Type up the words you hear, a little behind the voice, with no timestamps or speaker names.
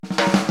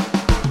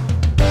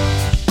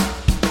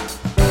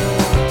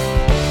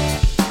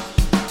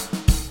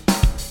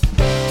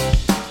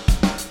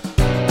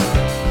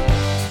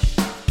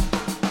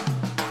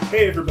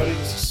Hey everybody,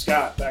 this is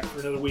Scott, back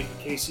for another week of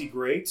KC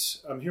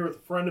Greats. I'm here with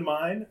a friend of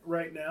mine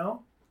right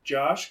now,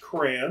 Josh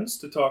Kranz,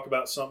 to talk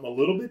about something a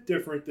little bit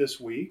different this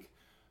week.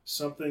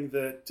 Something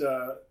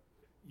that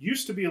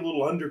used to be a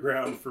little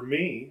underground for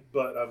me,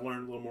 but I've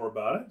learned a little more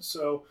about it.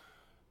 So,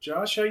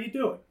 Josh, how you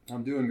doing?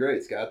 I'm doing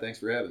great, Scott. Thanks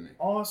for having me.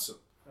 Awesome.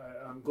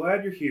 I'm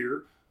glad you're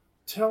here.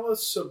 Tell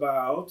us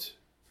about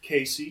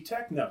KC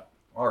Techno.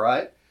 All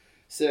right.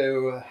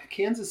 So,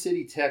 Kansas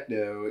City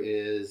Techno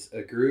is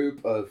a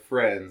group of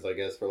friends, I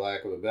guess for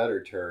lack of a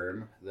better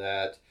term,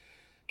 that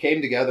came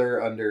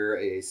together under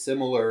a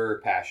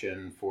similar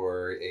passion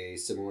for a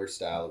similar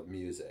style of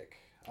music.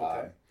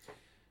 Okay.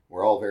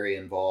 We're all very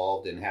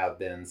involved and have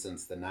been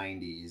since the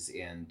 90s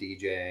in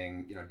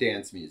DJing,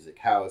 dance music,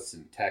 house,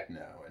 and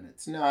techno. And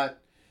it's not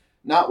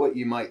what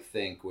you might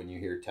think when you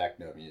hear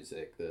techno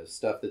music. The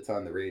stuff that's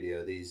on the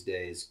radio these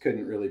days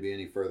couldn't really be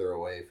any further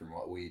away from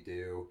what we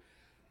do.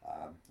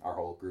 Our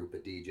whole group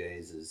of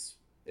DJs is,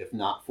 if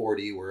not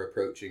 40, we're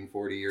approaching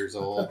 40 years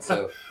old.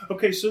 So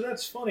Okay, so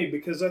that's funny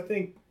because I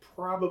think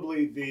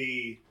probably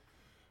the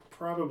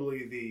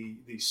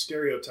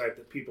stereotype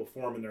that people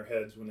form in their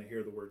heads when they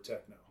hear the word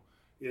techno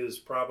is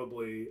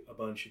probably a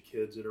bunch of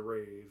kids at a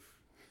rave,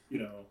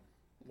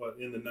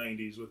 in the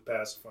 90s with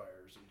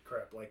pacifiers and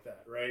crap like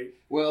that, right?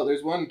 Well,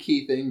 there's one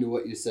key thing to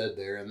what you said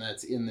there, and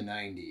that's in the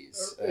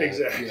 90s.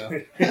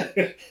 Exactly.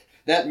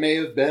 That may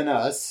have been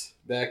us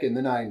back in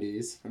the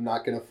 90s. I'm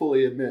not going to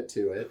fully admit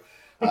to it.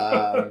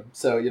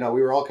 So,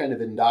 we were all kind of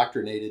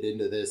indoctrinated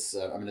into this,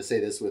 I'm going to say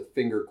this with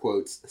finger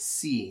quotes,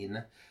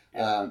 scene.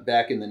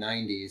 Back in the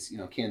 90s,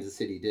 Kansas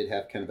City did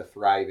have kind of a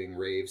thriving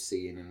rave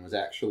scene and was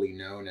actually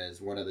known as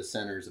one of the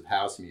centers of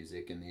house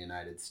music in the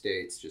United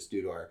States, just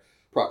due to our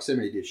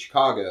proximity to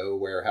Chicago,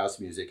 where house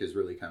music is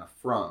really kind of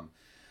from.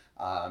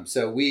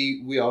 So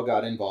we all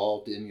got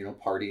involved in,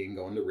 partying,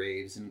 going to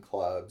raves and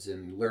clubs,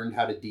 and learned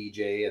how to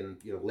DJ in,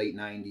 late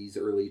 90s,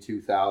 early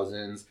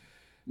 2000s.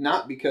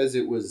 Not because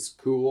it was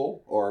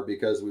cool or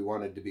because we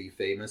wanted to be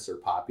famous or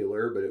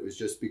popular, but it was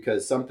just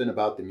because something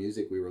about the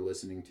music we were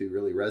listening to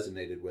really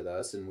resonated with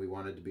us, and we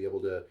wanted to be able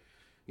to,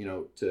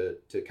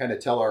 to kind of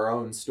tell our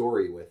own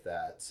story with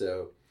that.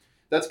 So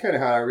that's kind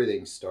of how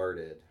everything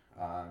started.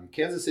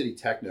 Kansas City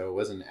Techno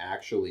wasn't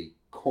actually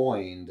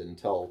coined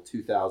until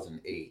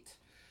 2008.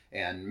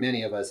 And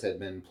many of us had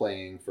been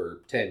playing for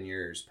 10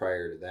 years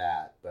prior to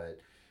that. But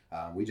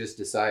we just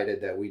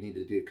decided that we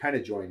needed to kind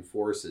of join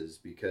forces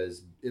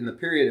because in the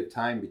period of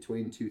time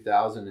between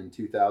 2000 and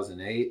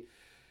 2008,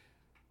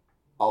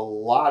 a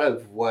lot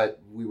of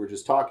what we were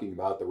just talking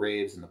about, the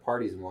raves and the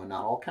parties and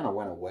whatnot, all kind of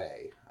went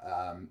away.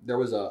 There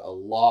was a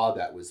law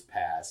that was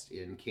passed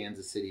in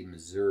Kansas City,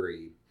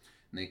 Missouri,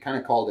 and they kind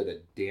of called it a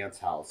dance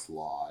house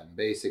law. And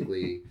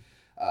basically...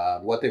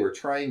 what they were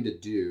trying to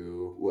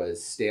do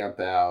was stamp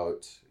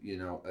out,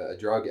 a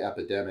drug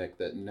epidemic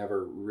that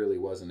never really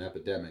was an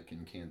epidemic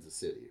in Kansas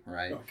City,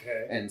 right?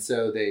 Okay. And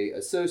so they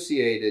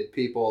associated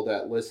people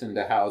that listen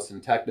to house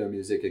and techno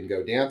music and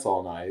go dance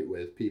all night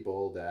with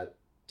people that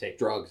take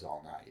drugs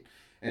all night,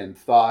 and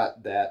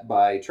thought that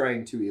by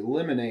trying to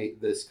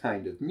eliminate this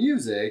kind of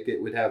music,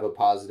 it would have a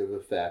positive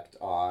effect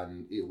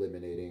on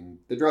eliminating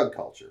the drug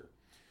culture.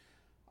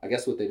 I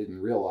guess what they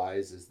didn't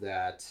realize is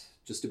that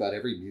just about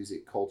every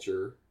music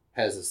culture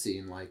has a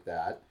scene like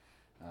that.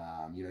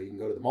 You can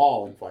go to the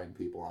mall and find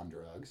people on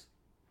drugs.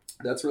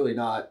 That's really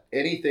not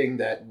anything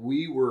that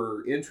we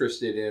were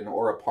interested in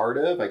or a part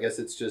of. I guess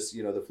it's just,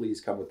 the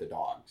fleas come with the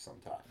dog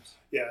sometimes.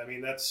 Yeah, I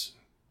mean, that's,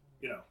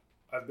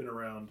 I've been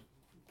around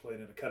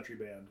playing in a country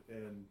band,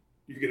 and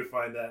you're going to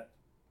find that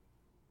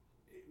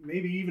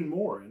maybe even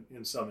more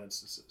in some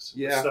instances.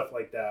 Yeah. Stuff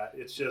like that.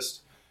 It's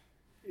just,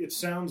 it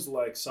sounds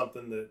like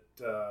something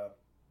that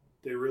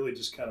they really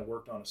just kind of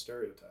worked on a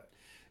stereotype.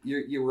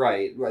 You're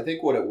right. I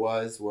think what it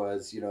was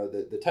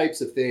the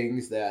types of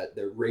things that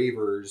the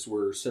ravers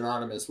were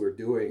synonymous with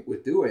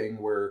doing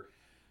were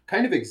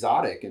kind of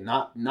exotic and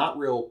not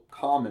real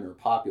common or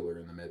popular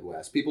in the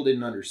Midwest. People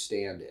didn't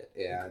understand it,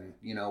 and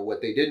what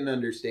they didn't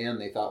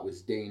understand they thought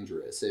was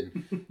dangerous.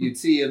 And you'd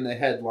see in the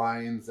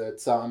headlines that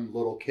some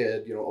little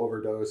kid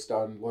overdosed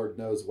on Lord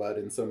knows what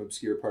in some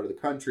obscure part of the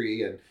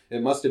country, and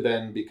it must have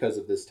been because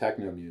of this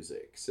techno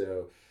music.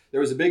 So there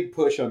was a big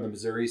push on the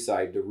Missouri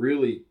side to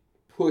really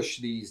push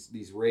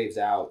these raves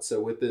out. So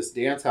with this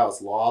dance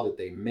house law that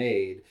they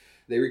made,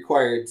 they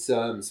required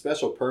some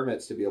special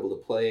permits to be able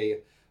to play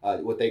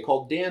what they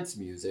called dance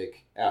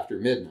music after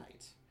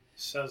midnight.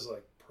 Sounds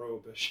like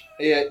prohibition.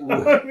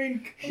 I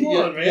mean, come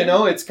on, man.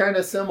 It's kind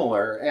of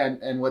similar.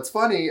 And what's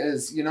funny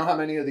is, how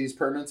many of these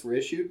permits were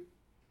issued?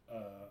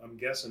 I'm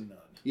guessing none.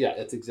 Yeah,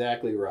 that's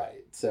exactly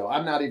right. So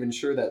I'm not even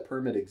sure that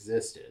permit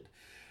existed.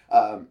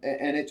 And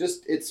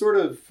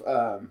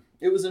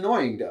it was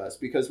annoying to us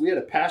because we had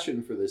a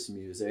passion for this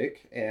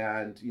music,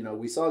 and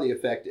we saw the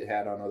effect it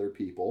had on other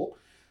people.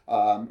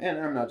 And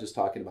I'm not just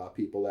talking about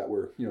people that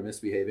were,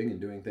 misbehaving and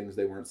doing things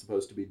they weren't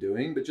supposed to be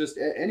doing, but just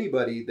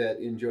anybody that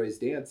enjoys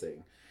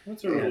dancing.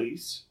 It's a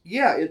release.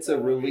 Yeah, it's a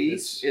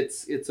release.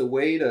 It's a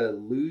way to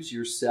lose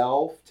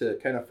yourself, to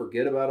kind of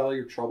forget about all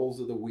your troubles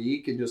of the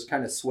week and just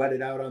kind of sweat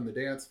it out on the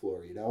dance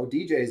floor.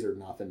 DJs are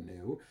nothing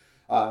new.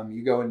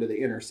 You go into the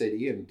inner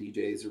city and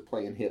DJs are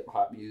playing hip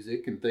hop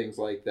music and things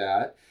like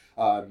that.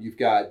 You've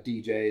got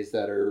DJs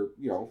that are,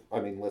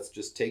 let's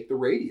just take the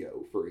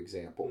radio, for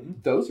example.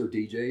 Mm-hmm. Those are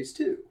DJs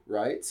too,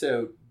 right?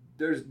 So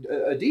there's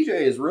a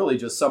DJ is really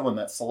just someone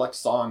that selects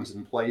songs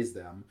and plays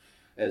them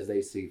as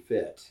they see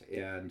fit.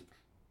 And,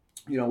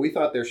 we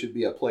thought there should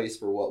be a place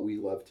for what we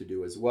love to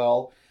do as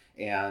well.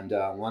 And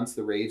once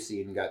the rave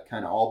scene got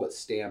kind of all but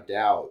stamped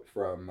out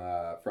from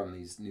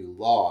these new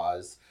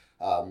laws,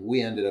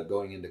 we ended up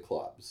going into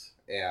clubs.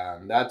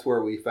 And that's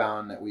where we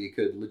found that we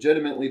could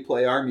legitimately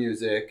play our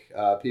music.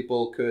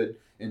 People could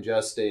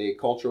ingest a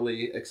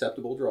culturally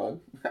acceptable drug,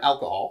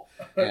 alcohol,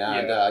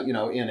 and,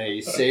 in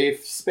a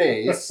safe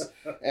space.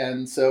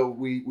 And so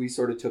we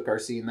sort of took our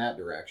scene that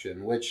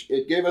direction, which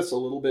it gave us a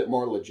little bit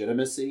more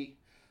legitimacy.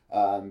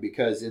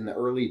 Because in the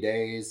early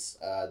days,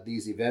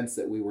 these events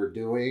that we were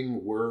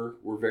doing were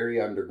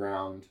very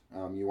underground.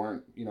 You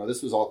weren't,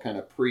 this was all kind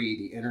of pre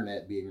the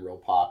internet being real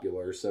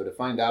popular. So to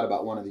find out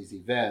about one of these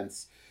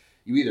events,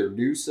 you either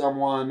knew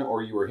someone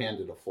or you were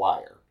handed a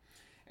flyer.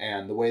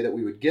 And the way that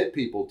we would get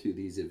people to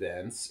these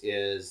events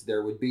is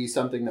there would be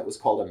something that was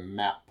called a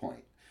map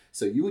point.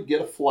 So you would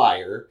get a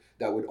flyer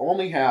that would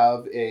only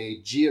have a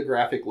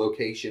geographic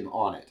location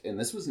on it. And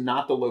this was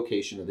not the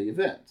location of the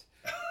event.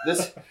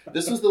 This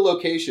was the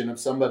location of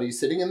somebody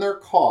sitting in their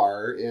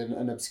car in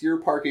an obscure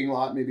parking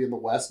lot, maybe in the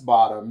West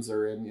Bottoms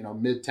or in,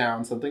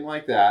 Midtown, something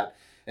like that.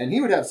 And he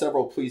would have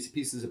several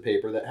pieces of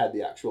paper that had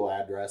the actual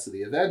address of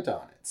the event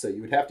on it. So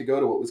you would have to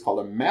go to what was called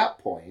a map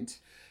point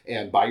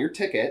and buy your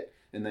ticket,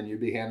 and then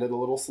you'd be handed a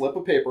little slip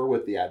of paper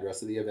with the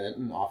address of the event,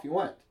 and off you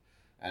went.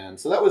 And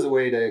so that was a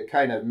way to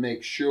kind of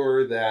make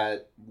sure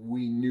that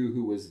we knew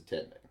who was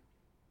attending.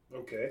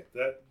 Okay,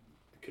 that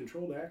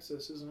controlled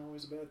access isn't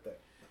always a bad thing.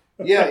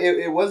 Yeah,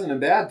 it wasn't a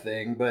bad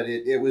thing, but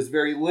it was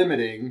very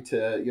limiting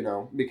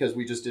to, because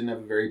we just didn't have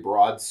a very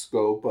broad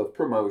scope of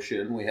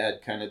promotion. We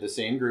had kind of the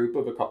same group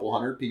of a couple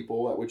hundred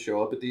people that would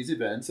show up at these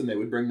events, and they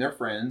would bring their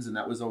friends, and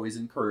that was always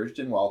encouraged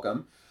and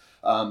welcome.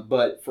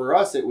 But for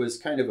us, it was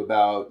kind of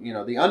about,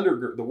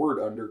 the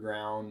word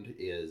underground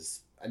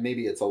is,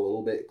 maybe it's a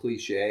little bit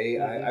cliche.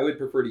 Mm-hmm. I would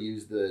prefer to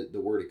use the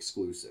word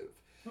exclusive.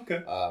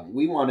 Okay.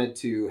 We wanted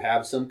to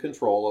have some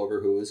control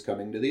over who was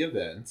coming to the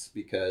events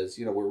because,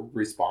 we're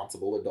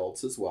responsible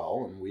adults as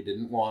well. And we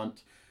didn't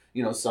want,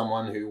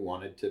 someone who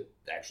wanted to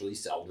actually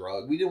sell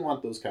drugs. We didn't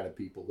want those kind of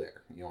people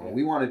there.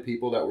 We wanted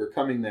people that were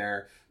coming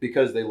there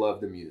because they loved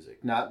the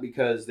music, not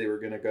because they were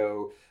going to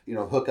go,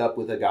 hook up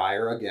with a guy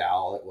or a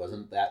gal. It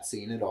wasn't that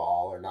scene at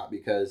all, or not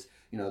because,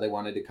 they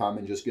wanted to come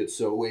and just get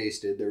so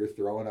wasted they were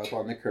throwing up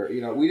on the curb.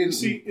 We didn't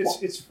see.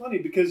 It's funny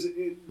because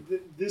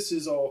this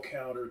is all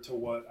counter to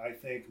what I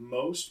think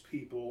most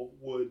people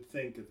would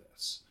think of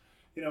this.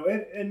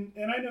 And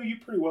I know you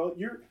pretty well.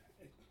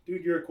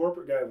 You're a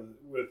corporate guy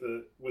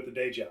with a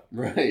day job,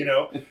 right?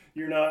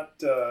 You're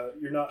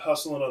not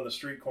hustling on the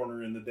street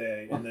corner in the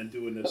day and then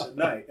doing this at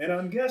night. And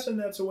I'm guessing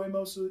that's the way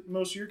most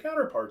of your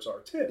counterparts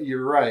are too.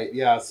 You're right.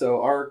 Yeah.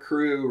 So our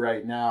crew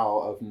right now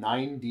of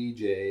 9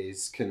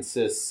 DJs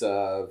consists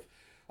of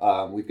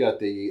we've got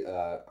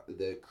the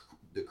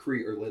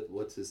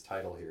what's his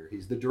title here?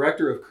 He's the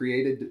director of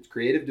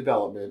creative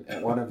development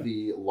at one of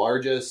the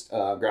largest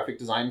graphic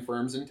design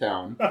firms in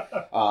town.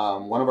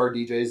 One of our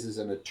DJs is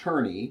an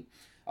attorney.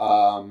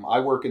 I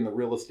work in the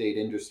real estate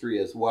industry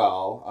as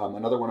well.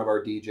 Another one of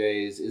our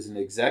DJs is an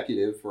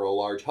executive for a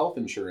large health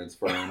insurance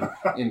firm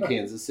in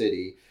Kansas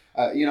City.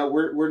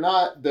 We're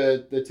not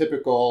the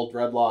typical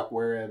dreadlock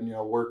wearing,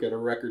 work at a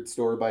record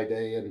store by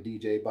day and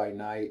DJ by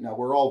night. Now,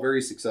 we're all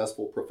very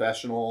successful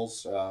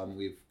professionals.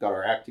 We've got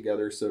our act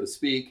together, so to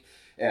speak.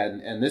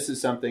 And this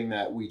is something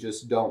that we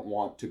just don't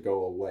want to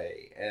go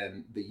away.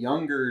 And the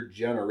younger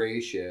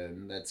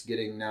generation that's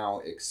getting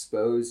now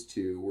exposed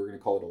to, we're going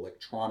to call it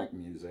electronic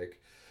music,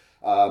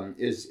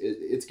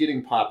 it's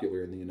getting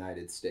popular in the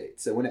United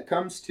States. So when it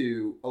comes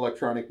to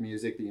electronic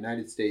music, the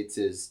United States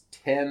is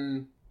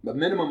a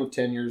minimum of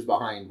 10 years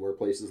behind where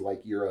places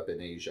like Europe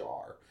and Asia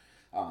are.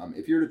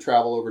 If you're to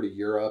travel over to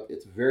Europe,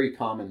 it's very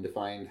common to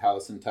find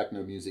house and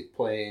techno music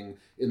playing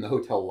in the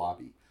hotel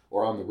lobby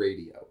or on the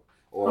radio.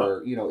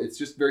 Or, it's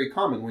just very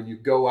common when you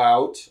go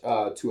out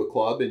to a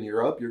club in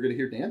Europe, you're going to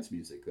hear dance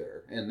music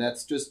there. And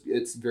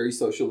it's very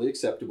socially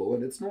acceptable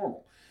and it's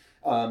normal.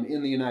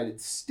 In the United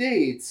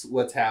States,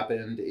 what's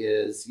happened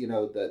is,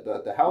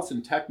 the house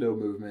and techno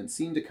movement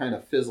seemed to kind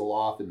of fizzle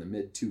off in the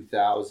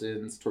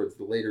mid-2000s, towards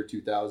the later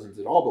 2000s.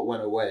 It all but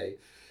went away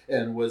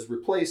and was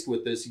replaced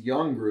with this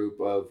young group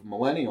of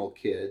millennial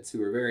kids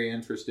who are very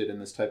interested in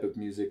this type of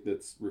music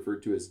that's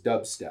referred to as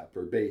dubstep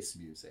or bass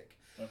music.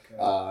 Okay.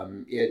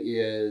 It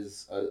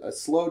is a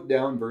slowed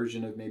down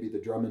version of maybe the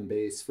drum and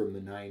bass from the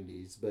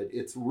 90s, but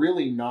it's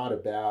really not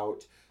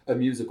about a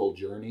musical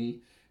journey.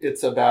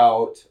 It's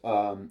about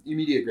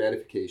immediate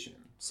gratification.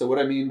 So what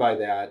I mean by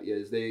that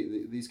is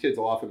these kids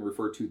will often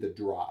refer to the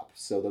drop.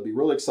 So they'll be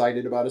real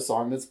excited about a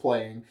song that's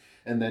playing,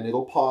 and then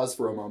it'll pause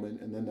for a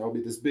moment, and then there'll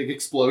be this big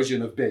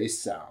explosion of bass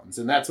sounds,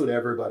 and that's what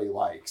everybody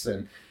likes.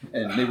 And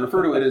they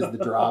refer to it as the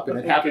drop, and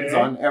it happens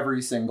on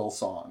every single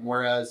song.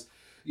 Whereas,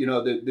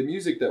 the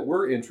music that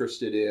we're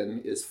interested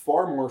in is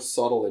far more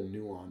subtle and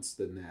nuanced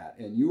than that.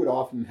 And you would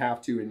often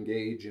have to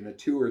engage in a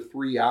 2 or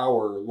 3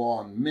 hour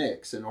long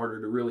mix in order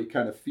to really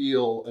kind of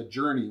feel a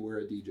journey where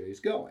a DJ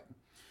is going.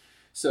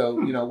 So,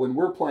 when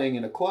we're playing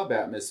in a club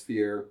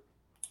atmosphere,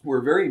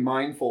 we're very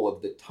mindful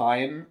of the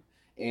time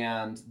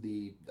and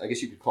I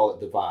guess you could call it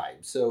the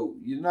vibe. So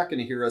you're not going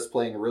to hear us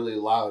playing really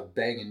loud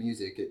banging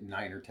music at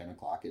 9 or 10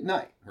 o'clock at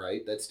night,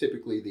 right? That's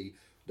typically the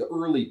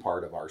early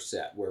part of our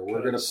set where we're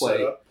going to play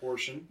setup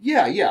portion.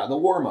 Yeah, the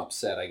warm-up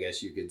set, I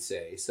guess you could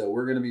say. So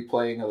we're going to be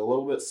playing at a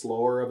little bit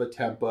slower of a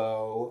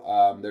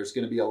tempo. There's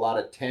going to be a lot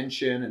of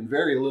tension and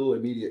very little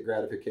immediate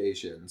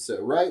gratification.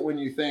 So right when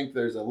you think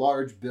there's a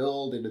large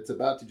build and it's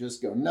about to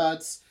just go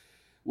nuts,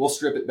 we'll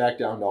strip it back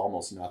down to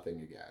almost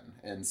nothing again.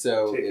 And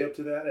so take up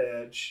to that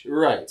edge.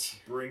 Right.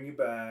 Bring you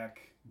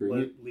back.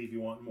 Leave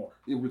you wanting more.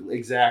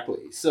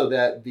 Exactly. So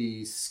that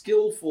the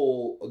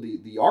skillful,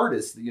 the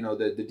artists, the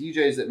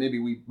DJs that maybe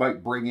we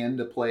might bring in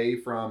to play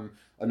from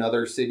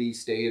another city,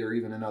 state, or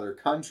even another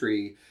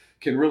country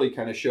can really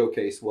kind of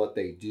showcase what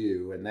they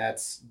do. And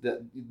that's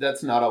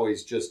not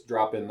always just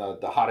dropping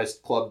the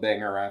hottest club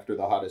banger after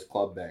the hottest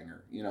club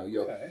banger.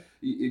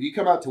 If you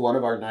come out to one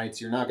of our nights,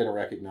 you're not going to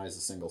recognize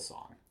a single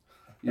song.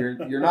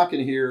 You're not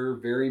going to hear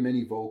very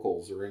many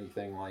vocals or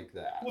anything like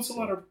that. Well, it's a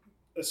lot of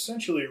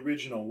essentially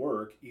original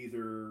work,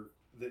 either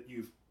that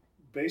you've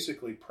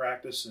basically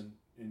practiced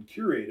and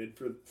curated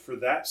for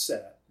that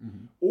set,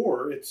 mm-hmm.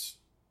 or it's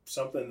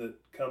something that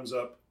comes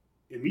up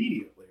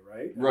immediately,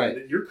 right? Right.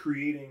 That you're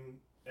creating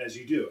as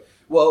you do it.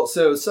 Well,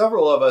 so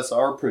several of us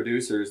are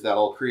producers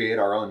that'll create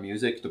our own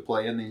music to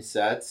play in these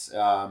sets.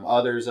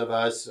 Others of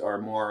us are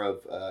more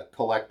of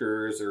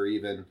collectors, or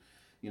even,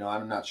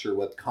 I'm not sure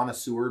what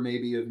connoisseur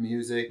maybe of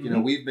music.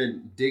 Mm-hmm. We've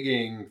been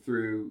digging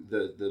through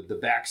the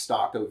back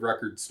stock of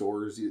record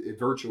stores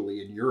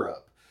virtually in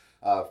Europe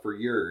for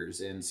years.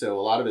 And so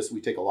a lot of us,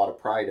 we take a lot of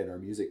pride in our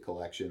music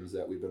collections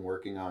that we've been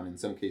working on, in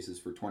some cases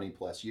for 20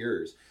 plus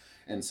years.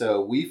 And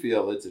so we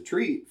feel it's a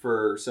treat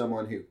for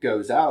someone who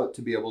goes out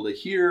to be able to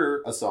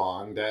hear a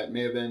song that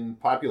may have been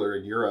popular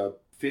in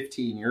Europe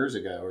 15 years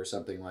ago or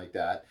something like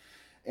that.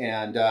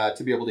 And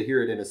to be able to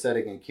hear it in a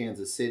setting in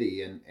Kansas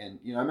City. And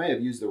I may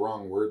have used the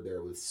wrong word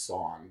there with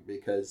song,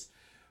 because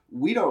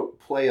we don't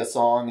play a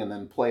song and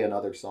then play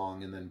another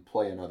song and then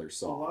play another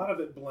song. A lot of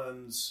it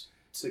blends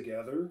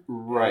together,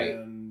 right,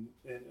 and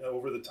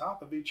over the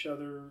top of each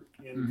other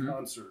in mm-hmm.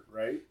 concert,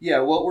 right?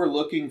 Yeah, what we're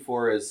looking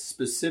for is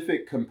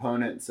specific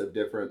components of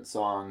different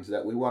songs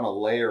that we want to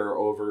layer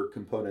over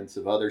components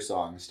of other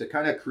songs to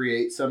kind of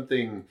create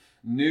something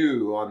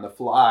new on the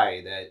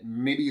fly that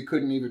maybe you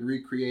couldn't even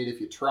recreate if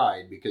you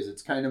tried, because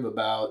it's kind of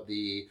about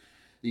the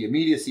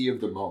immediacy of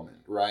the moment,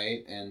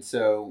 right? And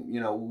so,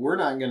 we're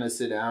not going to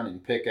sit down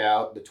and pick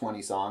out the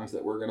 20 songs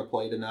that we're going to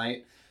play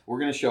tonight. We're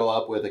going to show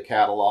up with a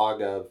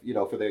catalog of,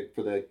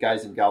 for the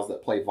guys and gals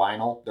that play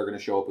vinyl, they're going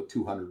to show up with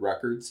 200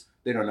 records.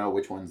 They don't know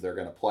which ones they're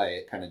going to play.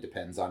 It kind of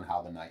depends on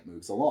how the night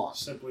moves along.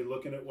 Simply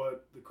looking at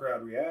what the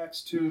crowd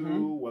reacts to,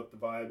 mm-hmm. what the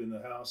vibe in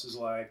the house is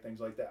like, things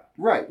like that.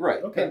 Right.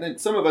 Okay. And then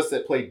some of us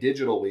that play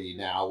digitally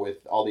now with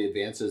all the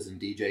advances in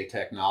DJ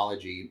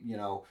technology,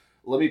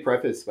 let me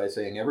preface by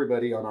saying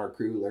everybody on our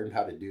crew learned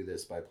how to do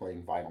this by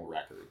playing vinyl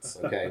records.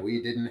 Okay,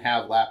 we didn't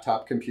have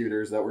laptop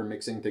computers that were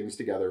mixing things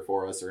together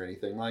for us or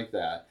anything like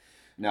that.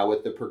 Now,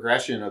 with the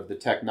progression of the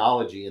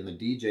technology in the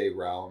DJ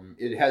realm,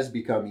 it has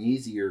become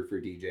easier for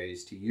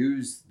DJs to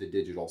use the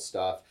digital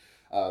stuff,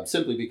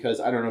 simply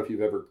because I don't know if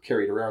you've ever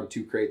carried around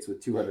 2 crates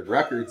with 200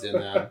 records in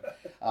them,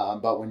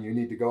 but when you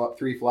need to go up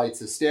 3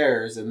 flights of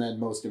stairs, and then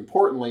most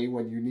importantly,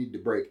 when you need to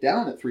break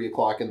down at 3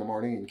 o'clock in the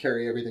morning and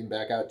carry everything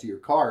back out to your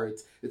car,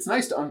 it's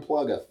nice to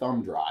unplug a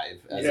thumb drive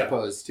as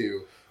opposed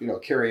to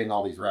carrying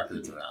all these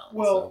records around.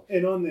 Well,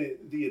 and on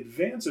the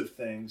advance of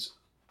things,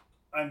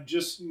 I'm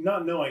just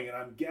not knowing, and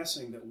I'm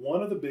guessing that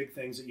one of the big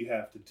things that you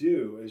have to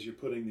do as you're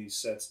putting these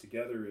sets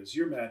together is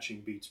you're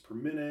matching beats per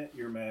minute,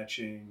 you're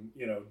matching,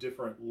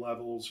 different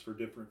levels for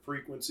different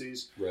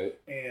frequencies. Right.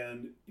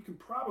 And you can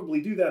probably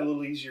do that a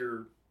little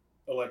easier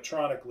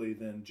electronically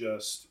than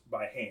just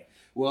by hand.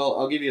 Well,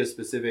 I'll give you a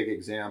specific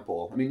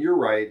example. I mean, you're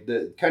right.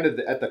 At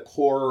the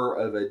core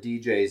of a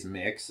DJ's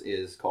mix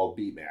is called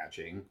beat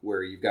matching,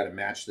 where you've got to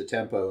match the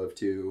tempo of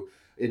 2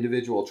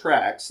 individual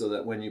tracks so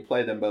that when you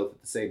play them both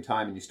at the same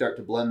time and you start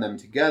to blend them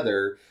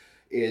together,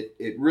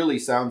 it really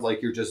sounds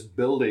like you're just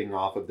building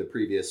off of the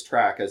previous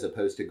track as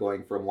opposed to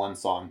going from one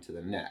song to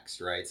the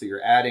next, right? So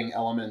you're adding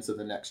elements of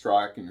the next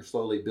track and you're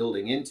slowly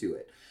building into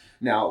it.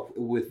 Now,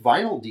 with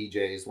vinyl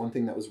DJs, one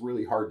thing that was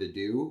really hard to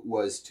do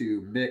was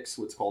to mix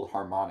what's called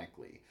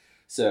harmonically.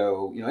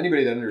 So,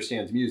 anybody that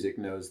understands music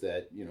knows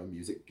that,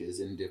 music is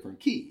in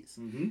different keys.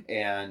 Mm-hmm.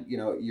 And,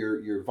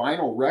 your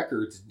vinyl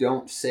records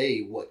don't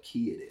say what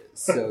key it is.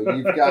 So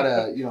you've got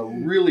to,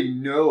 really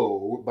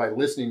know by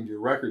listening to your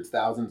records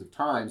thousands of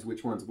times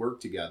which ones work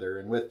together.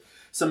 And with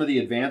some of the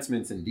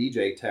advancements in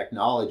DJ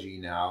technology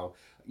now,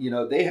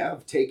 they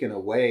have taken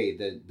away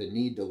the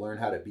need to learn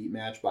how to beat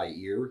match by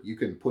ear. You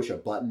can push a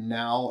button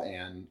now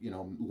and,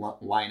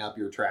 line up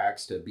your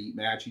tracks to beat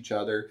match each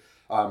other.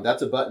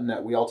 That's a button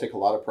that we all take a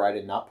lot of pride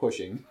in not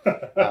pushing.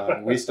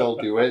 We still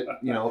do it,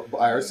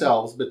 by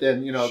ourselves. But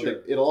then,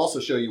 Sure. it'll also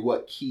show you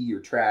what key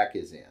your track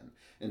is in.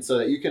 And so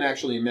that you can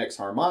actually mix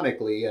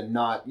harmonically and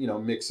not,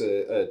 mix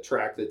a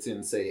track that's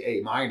in, say,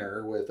 A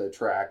minor with a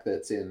track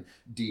that's in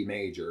D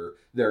major.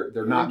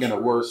 They're not going to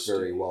work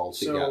very well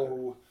together.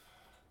 So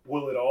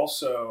will it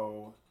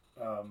also,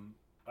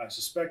 I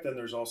suspect then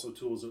there's also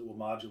tools that will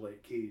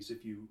modulate keys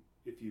if you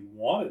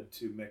wanted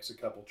to mix a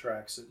couple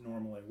tracks that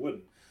normally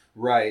wouldn't.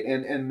 Right.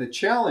 And the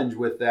challenge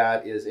with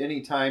that is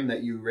any time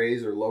that you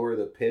raise or lower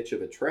the pitch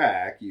of a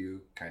track,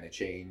 you kind of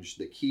change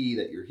the key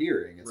that you're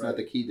hearing. It's not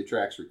the key the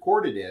track's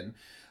recorded in.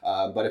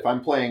 But if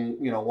I'm playing,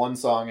 one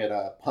song at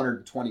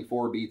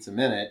 124 beats a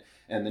minute,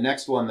 and the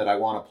next one that I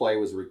want to play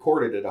was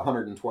recorded at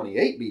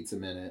 128 beats a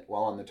minute,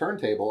 well, on the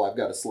turntable, I've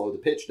got to slow the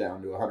pitch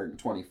down to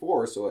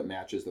 124 so it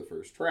matches the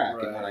first track.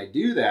 Right. And when I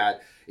do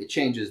that, it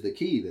changes the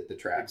key that the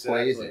track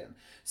Exactly. plays in.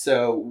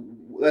 So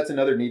that's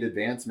another neat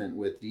advancement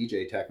with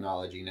DJ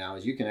technology now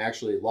is you can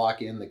actually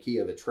lock in the key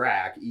of a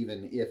track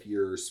even if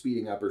you're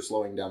speeding up or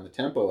slowing down the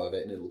tempo of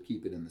it, and it'll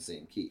keep it in the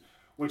same key.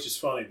 Which is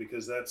funny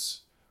because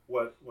that's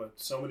what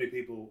so many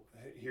people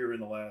hear in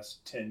the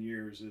last 10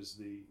 years is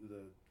the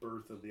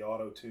birth of the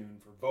auto-tune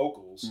for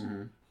vocals,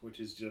 Mm-hmm. which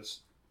is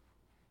just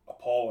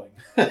appalling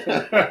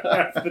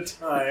at the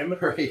time.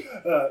 Right.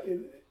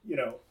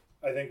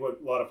 I think what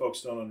a lot of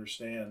folks don't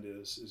understand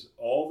is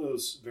all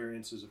those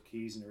variances of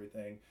keys and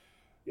everything.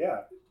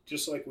 Yeah,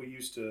 just like we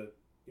used to,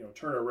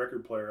 turn a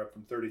record player up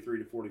from 33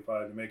 to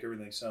 45 to make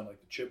everything sound like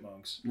the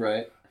Chipmunks.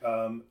 Right.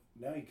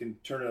 Now you can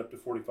turn it up to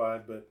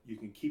 45, but you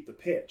can keep the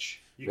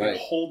pitch. You Right.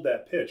 can hold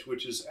that pitch,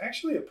 which is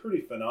actually a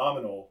pretty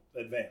phenomenal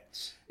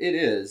advance. It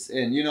is.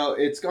 And,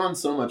 it's gone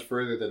so much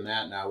further than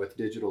that now with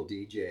digital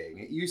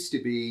DJing. It used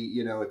to be,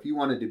 if you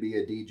wanted to be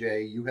a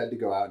DJ, you had to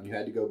go out and you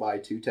had to go buy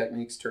 2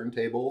 Technics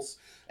turntables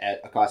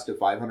at a cost of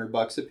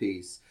 $500 a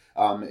piece.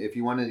 If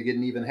you wanted to get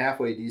an even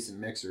halfway decent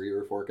mixer, you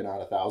were forking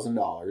out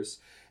 $1,000.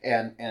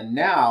 And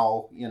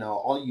now,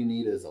 all you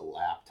need is a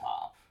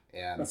laptop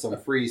and some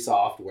free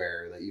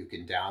software that you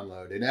can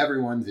download. And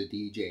everyone's a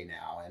DJ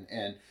now.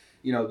 And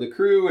the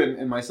crew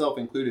and myself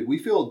included, we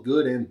feel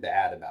good and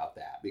bad about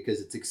that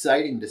because it's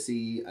exciting to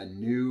see a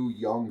new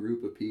young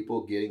group of people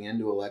getting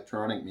into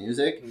electronic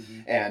music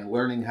and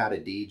learning how to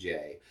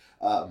DJ.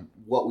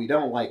 What we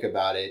don't like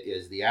about it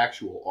is the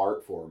actual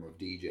art form of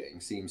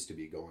DJing seems to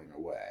be going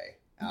away.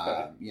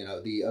 Okay.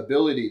 The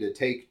ability to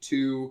take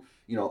two,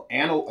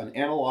 an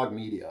analog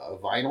media, a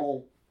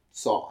vinyl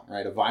song,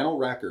 right, a vinyl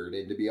record,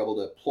 and to be able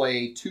to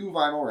play 2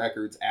 vinyl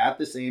records at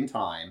the same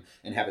time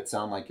and have it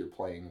sound like you're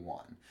playing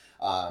one.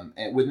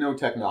 And with no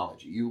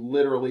technology, you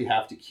literally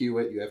have to cue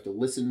it. You have to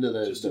listen to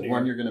the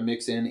one you're going to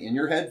mix in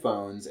your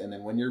headphones, and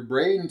then when your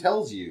brain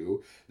tells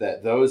you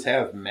that those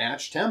have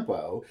matched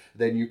tempo,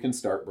 then you can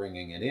start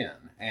bringing it in.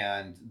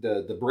 And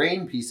the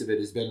brain piece of it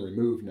has been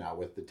removed now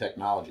with the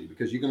technology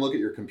because you can look at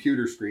your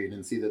computer screen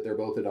and see that they're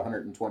both at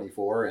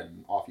 124,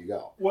 and off you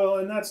go. Well,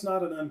 and that's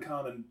not an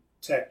uncommon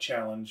tech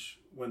challenge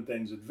when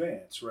things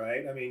advance,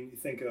 right? I mean, you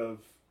think of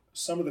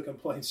some of the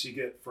complaints you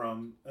get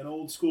from an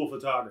old school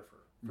photographer,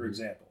 for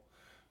example,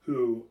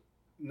 who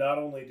not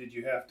only did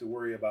you have to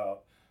worry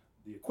about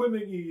the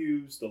equipment you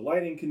use, the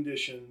lighting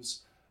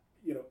conditions,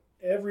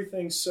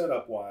 everything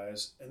setup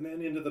wise, and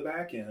then into the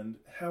back end,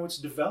 how it's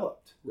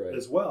developed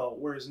as well.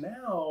 Whereas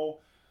now,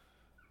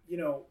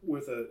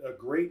 with a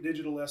great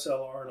digital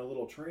SLR and a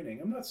little training,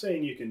 I'm not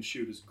saying you can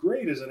shoot as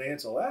great as an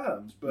Ansel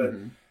Adams, but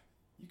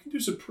you can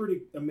do some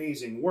pretty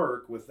amazing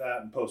work with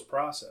that in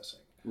post-processing.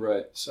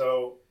 Right.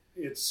 So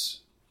it's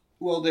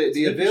an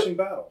interesting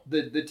battle.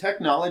 The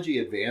technology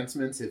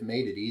advancements have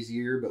made it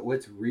easier, but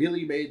what's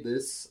really made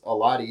this a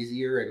lot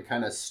easier and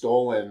kind of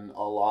stolen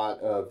a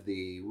lot of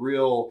the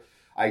real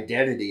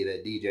identity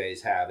that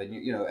DJs have. And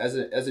as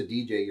a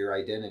DJ, your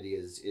identity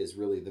is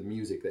really the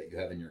music that you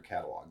have in your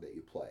catalog that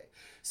you play.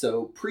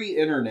 So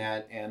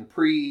pre-internet and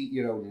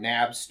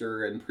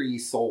Napster and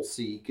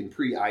pre-SoulSeek and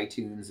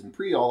pre-iTunes and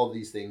pre all of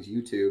these things,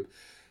 YouTube,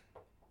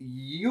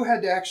 you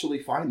had to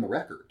actually find the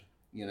record.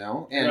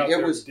 And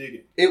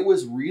it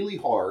was really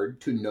hard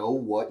to know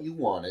what you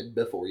wanted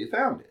before you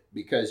found it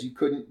because you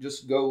couldn't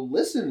just go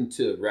listen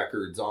to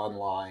records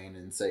online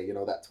and say,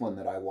 that's one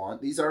that I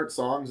want. These aren't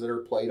songs that are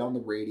played on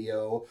the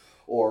radio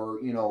or,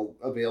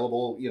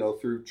 available,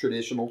 through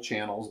traditional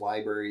channels,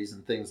 libraries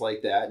and things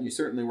like that. And you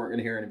certainly weren't going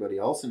to hear anybody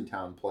else in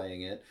town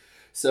playing it.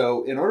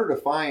 So in order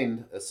to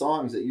find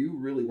songs that you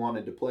really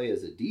wanted to play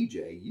as a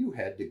DJ, you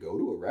had to go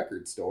to a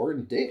record store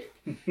and dig.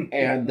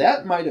 And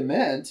that might have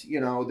meant,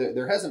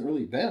 there hasn't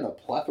really been a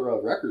plethora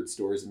of record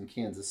stores in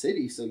Kansas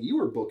City. So you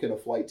were booking a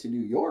flight to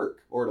New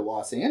York or to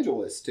Los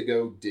Angeles to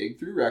go dig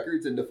through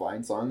records and to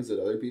find songs that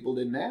other people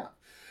didn't have.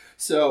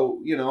 So,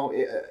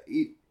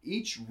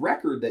 each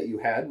record that you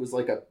had was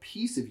like a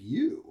piece of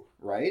you.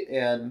 Right.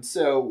 And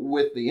so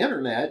with the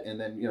internet and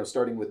then,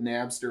 starting with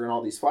Napster and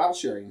all these file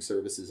sharing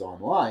services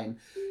online,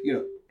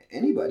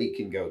 anybody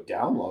can go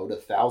download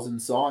 1,000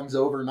 songs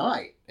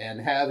overnight and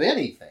have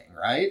anything.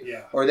 Right.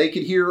 Yeah. Or they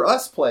could hear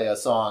us play a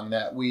song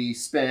that we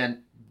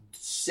spent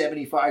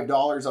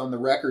 $75 on the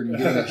record and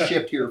getting it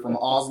shipped here from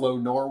Oslo,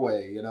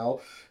 Norway,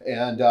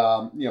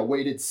 and,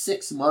 waited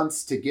 6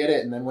 months to get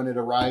it. And then when it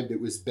arrived,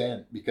 it was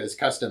bent because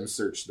customs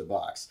searched the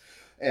box.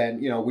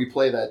 And, we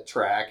play that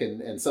track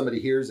and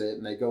somebody hears it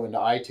and they go into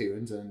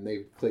iTunes and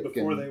they click.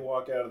 Before they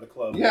walk out of the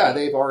club. Yeah,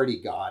 they've already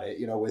got it.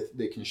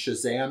 They can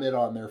Shazam it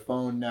on their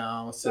phone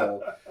now.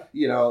 So,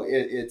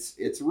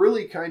 it's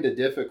really kind of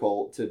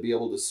difficult to be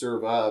able to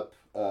serve up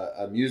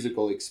a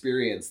musical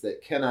experience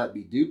that cannot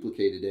be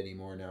duplicated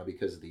anymore now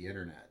because of the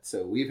internet.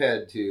 So we've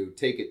had to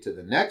take it to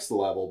the next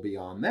level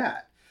beyond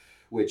that,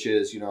 which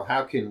is,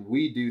 how can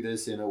we do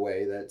this in a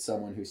way that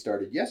someone who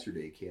started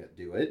yesterday can't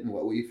do it? And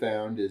what we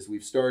found is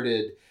we've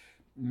started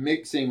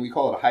mixing, we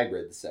call it a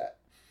hybrid set.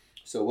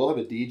 So we'll have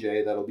a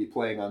DJ that'll be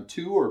playing on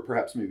 2 or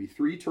perhaps maybe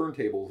 3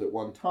 turntables at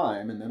one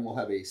time, and then we'll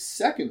have a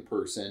second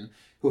person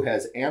who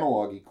has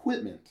analog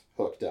equipment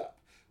hooked up,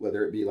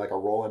 whether it be like a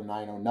Roland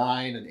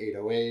 909, an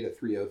 808, a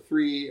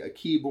 303, a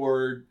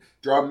keyboard,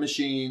 drum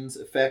machines,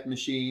 effect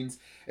machines.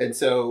 And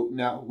so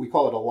now we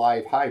call it a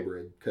live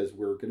hybrid because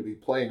we're going to be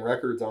playing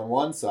records on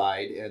one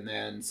side and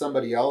then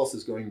somebody else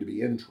is going to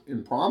be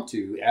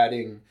impromptu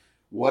adding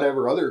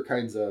whatever other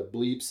kinds of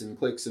bleeps and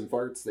clicks and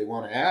farts they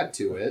want to add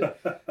to it,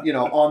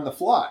 on the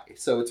fly.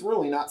 So it's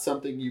really not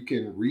something you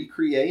can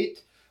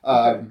recreate.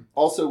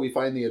 Also, we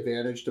find the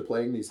advantage to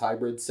playing these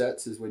hybrid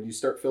sets is when you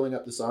start filling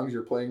up the songs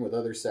you're playing with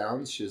other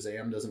sounds,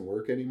 Shazam doesn't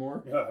work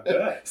anymore. Yeah, I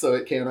bet. So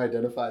it can't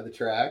identify the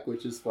track,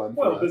 which is fun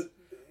for us. But,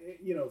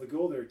 the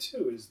goal there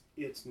too is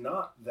it's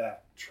not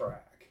that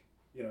track.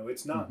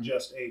 It's not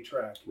just a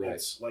track. Right.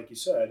 It's, like you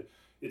said,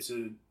 it's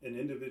an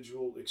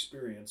individual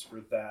experience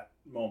for that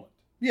moment.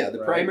 Yeah, the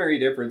primary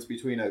difference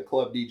between a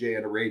club DJ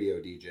and a radio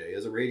DJ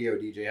is a radio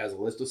DJ has a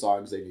list of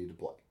songs they need to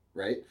play,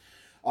 right?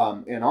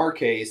 In our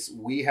case,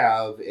 we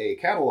have a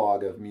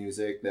catalog of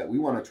music that we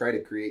want to try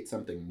to create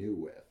something new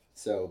with.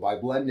 So by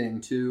blending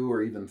 2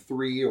 or even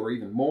 3 or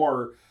even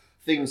more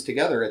things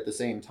together at the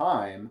same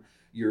time,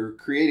 you're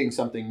creating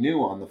something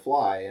new on the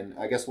fly. And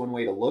I guess one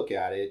way to look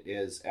at it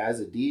is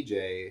as a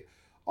DJ,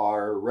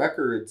 our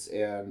records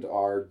and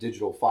our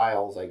digital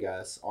files, I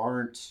guess,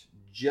 aren't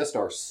just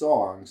our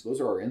songs. Those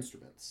are our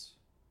instruments.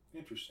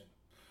 Interesting.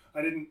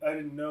 I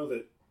didn't know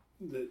that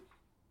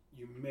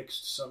you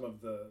mixed some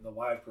of the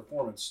live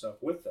performance stuff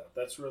with that.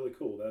 That's really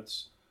cool.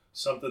 That's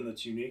something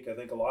that's unique. I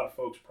think a lot of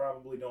folks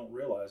probably don't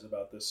realize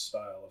about this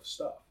style of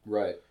stuff.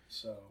 Right.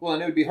 So. Well,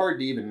 and it would be hard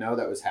to even know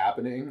that was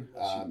happening.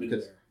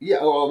 Because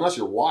unless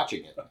you're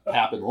watching it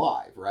happen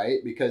live,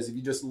 right? Because if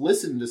you just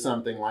listen to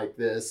something like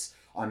this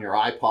on your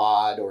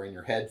iPod or in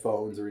your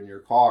headphones or in your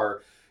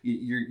car,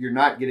 you're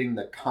not getting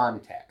the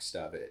context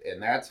of it.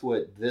 And that's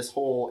what this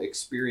whole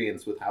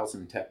experience with house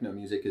and techno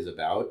music is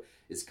about,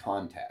 is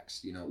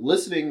context.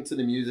 Listening to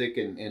the music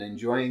and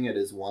enjoying it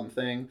is one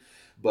thing,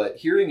 but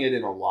hearing it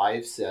in a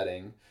live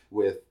setting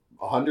with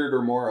 100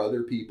 or more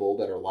other people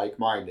that are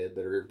like-minded,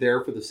 that are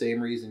there for the same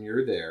reason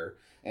you're there,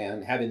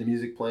 and having the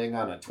music playing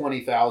on a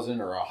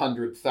 20,000 or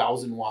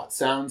 100,000 watt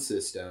sound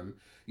system,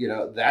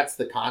 that's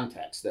the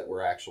context that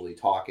we're actually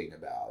talking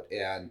about.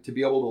 And to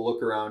be able to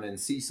look around and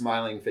see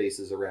smiling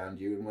faces around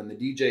you, and when the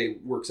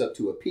DJ works up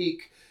to a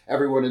peak,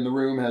 everyone in the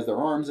room has their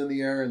arms in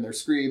the air and they're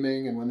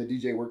screaming, and when the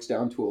DJ works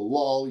down to a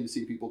lull, you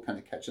see people kind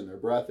of catching their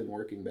breath and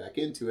working back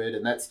into it,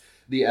 and that's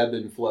the ebb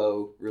and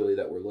flow really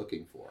that we're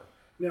looking for.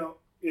 Now,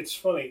 it's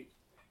funny,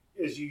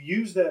 as you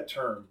use that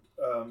term,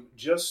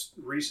 just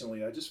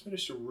recently, I just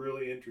finished a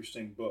really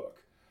interesting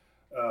book,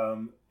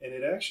 and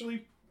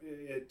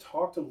it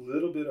talked a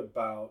little bit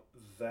about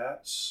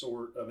that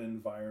sort of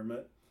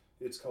environment.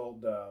 It's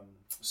called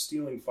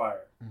Stealing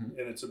Fire,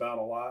 and it's about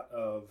a lot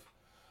of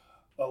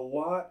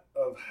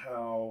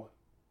how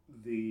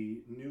the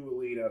new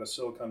elite out of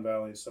Silicon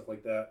Valley and stuff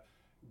like that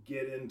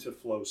get into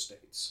flow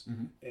states.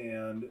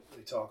 And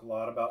they talk a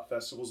lot about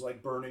festivals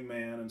like Burning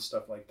Man and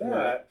stuff like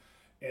that,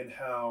 and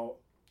how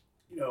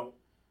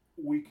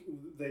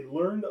they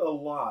learned a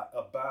lot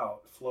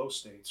about flow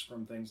states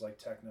from things like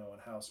techno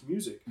and house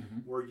music,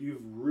 where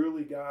you've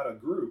really got a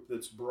group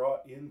that's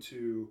brought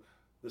into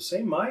the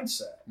same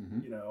mindset,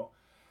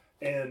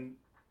 and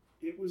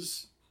it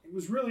was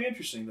really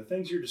interesting. The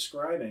things you're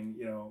describing,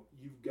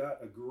 you've got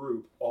a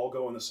group all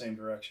going the same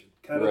direction.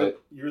 Kind of,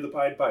 you're the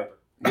Pied Piper.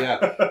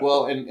 Yeah.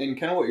 Well, and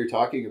kind of what you're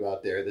talking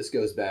about there, this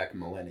goes back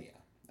millennia.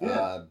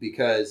 Yeah.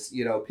 Because,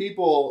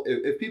 people,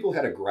 if people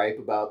had a gripe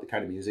about the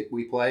kind of music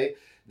we play,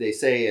 they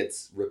say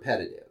it's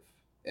repetitive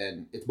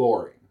and it's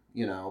boring,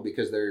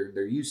 because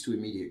they're used to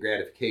immediate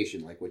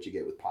gratification, like what you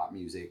get with pop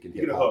music and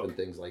hip hop and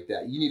things like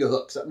that. You need a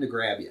hook, something to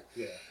grab you.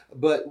 Yeah.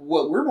 But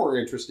what we're more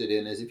interested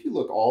in is if you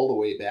look all the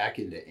way back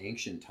into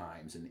ancient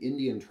times and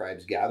Indian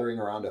tribes gathering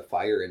around a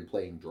fire and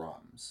playing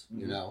drums,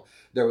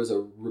 there was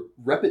a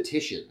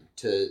repetition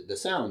to the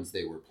sounds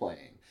they were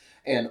playing.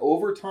 And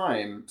over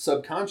time,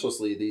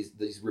 subconsciously,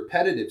 these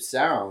repetitive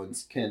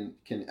sounds can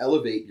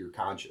elevate your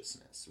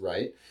consciousness,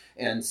 right?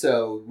 And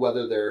so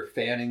whether they're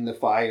fanning the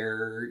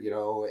fire,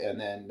 and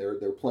then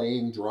they're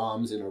playing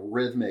drums in a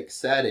rhythmic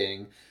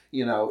setting,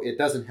 it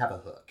doesn't have a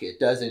hook.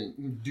 It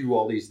doesn't do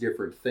all these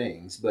different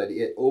things, but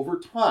over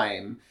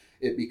time,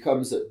 it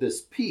becomes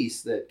this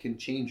piece that can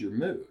change your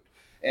mood.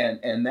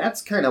 And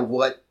that's kind of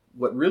what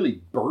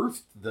really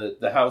birthed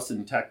the house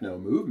and techno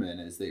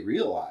movement, is they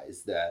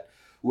realized that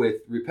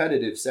with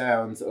repetitive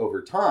sounds over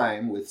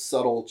time, with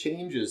subtle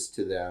changes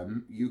to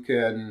them, you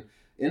can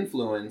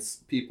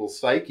influence people's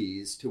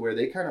psyches to where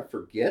they kind of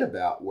forget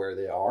about where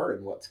they are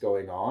and what's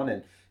going on.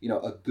 And,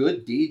 a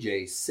good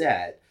DJ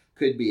set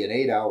could be an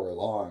 8-hour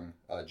long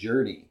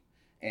journey.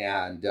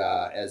 And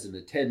as an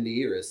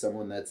attendee or as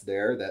someone that's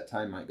there, that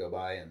time might go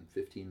by in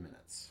 15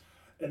 minutes.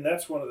 And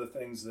that's one of the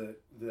things that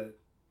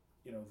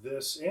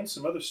this and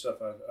some other stuff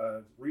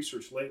I've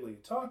researched lately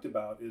talked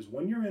about is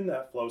when you're in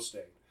that flow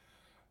state,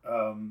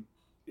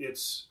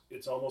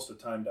 it's almost a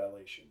time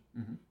dilation.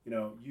 Mm-hmm.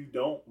 You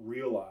don't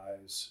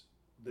realize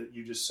that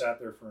you just sat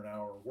there for an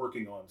hour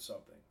working on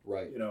something.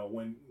 Right.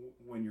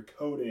 When you're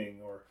coding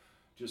or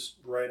just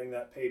writing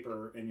that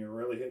paper and you're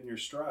really hitting your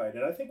stride.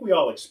 And I think we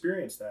all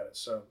experience that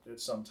at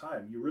some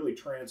time. You really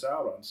trance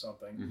out on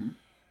something. Mm-hmm.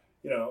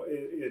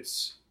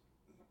 It's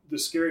the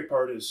scary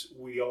part is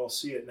we all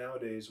see it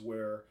nowadays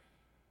where,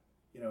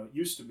 it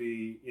used to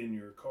be in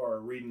your car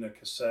reading a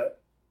cassette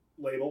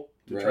label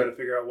to try to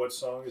figure out what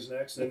song is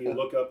next. Then you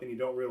look up and you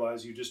don't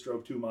realize you just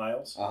drove 2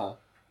 miles. Uh-huh.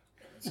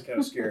 It's kind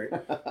of scary.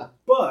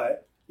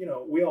 But,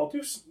 we all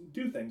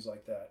do things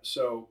like that.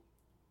 So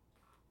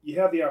you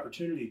have the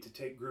opportunity to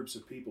take groups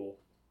of people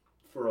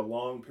for a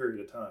long period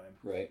of time.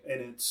 Right.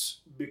 And it's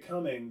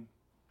becoming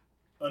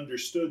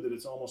understood that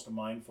it's almost a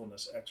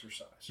mindfulness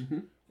exercise. Mm-hmm.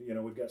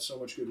 We've got so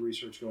much good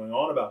research going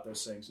on about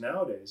those things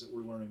nowadays that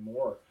we're learning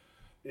more.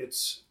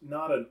 It's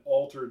not an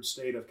altered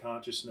state of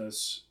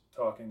consciousness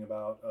talking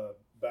about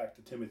back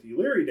to Timothy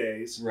Leary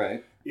days.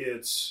 Right.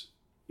 It's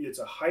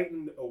a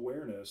heightened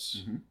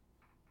awareness mm-hmm.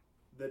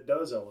 that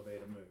does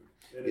elevate a mood.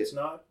 And it's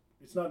not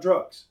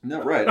drugs.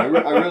 No, right. I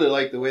really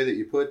like the way that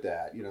you put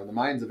that. The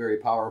mind's a very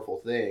powerful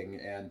thing,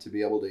 and to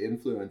be able to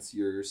influence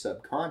your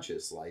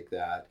subconscious like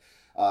that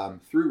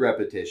through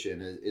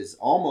repetition is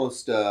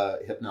almost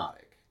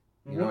hypnotic.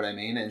 You know what I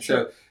mean? And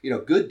sure. So,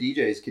 good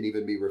DJs can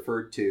even be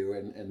referred to,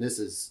 and this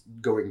is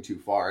going too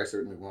far. I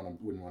certainly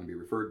wouldn't want to be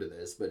referred to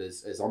this, but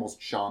as almost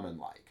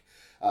shaman-like.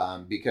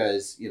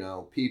 Because,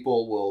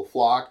 people will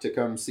flock to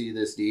come see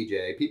this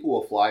DJ. People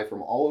will fly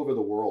from all over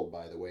the world,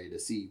 by the way, to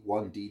see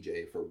one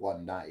DJ for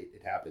one night.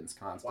 It happens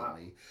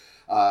constantly.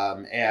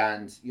 Wow.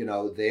 And,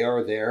 they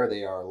are there.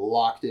 They are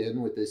locked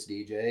in with this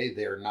DJ.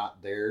 They're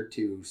not there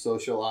to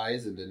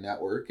socialize and to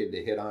network and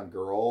to hit on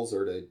girls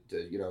or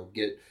to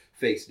get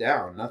face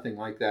down. Nothing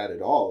like that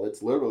at all.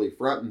 It's literally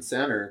front and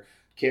center.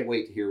 Can't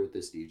wait to hear what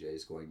this DJ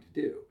is going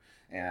to do.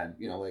 And,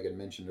 like I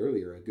mentioned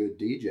earlier, a good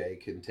DJ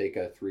can take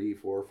a 3,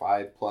 4,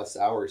 5+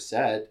 hour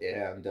set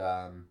and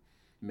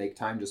make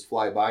time just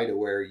fly by to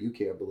where you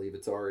can't believe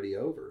it's already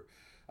over.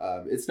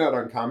 It's not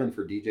uncommon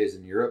for DJs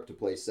in Europe to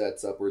play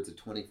sets upwards of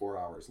 24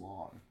 hours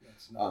long.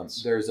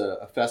 There's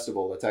a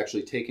festival that's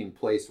actually taking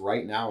place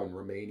right now in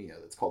Romania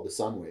that's called the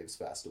Sunwaves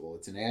Festival.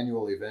 It's an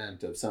annual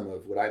event of some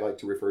of what I like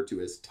to refer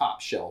to as top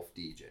shelf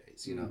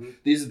DJs. Mm-hmm.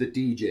 These are the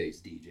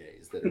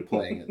DJs that are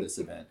playing at this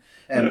event.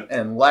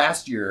 And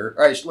last year,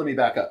 all right, let me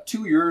back up.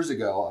 2 years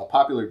ago, a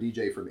popular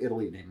DJ from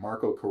Italy named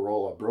Marco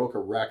Carola broke a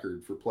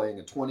record for playing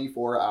a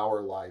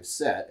 24-hour live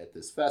set at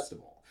this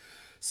festival.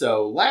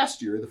 So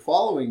last year, the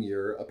following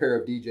year, a pair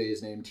of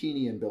DJs named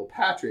Teeny and Bill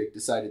Patrick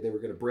decided they were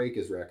going to break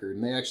his record,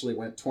 and they actually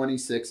went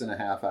 26 and a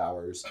half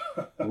hours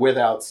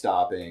without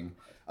stopping.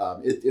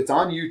 It's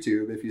on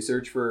YouTube if you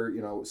search for,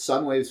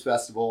 Sunwaves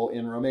Festival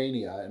in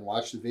Romania and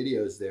watch the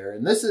videos there.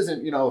 And this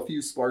isn't, a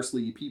few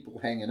sparsely people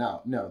hanging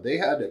out. No, they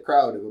had a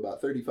crowd of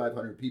about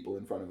 3,500 people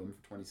in front of them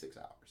for 26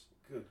 hours.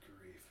 Good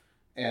grief.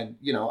 And,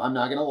 I'm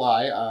not going to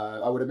lie.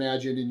 I would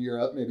imagine in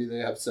Europe, maybe they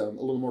have a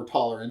little more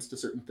tolerance to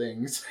certain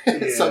things,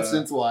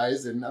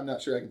 substance-wise. And I'm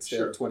not sure I can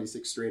stay up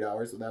 26 straight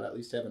hours without at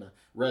least having a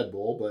Red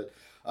Bull. But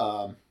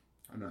I'm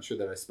not sure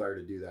that I aspire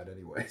to do that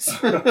anyways.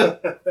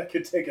 That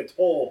could take a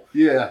toll.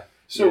 Yeah.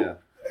 So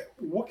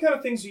what kind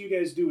of things do you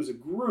guys do as a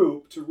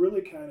group to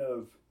really kind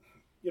of,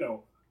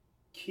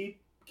 keep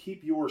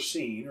your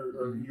scene or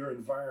mm-hmm. your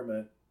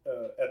environment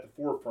at the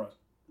forefront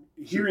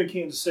here in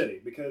Kansas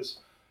City? Because,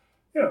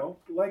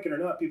 like it or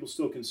not, people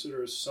still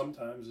consider us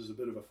sometimes as a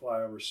bit of a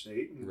flyover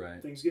state, and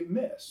Right. things get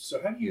missed.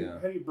 So how do you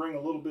Yeah. bring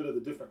a little bit of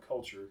the different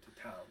culture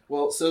to town?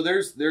 Well, so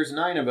there's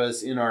 9 of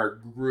us in our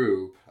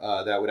group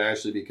that would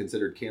actually be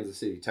considered Kansas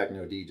City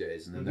techno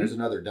DJs, and then there's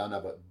another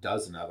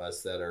dozen of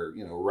us that are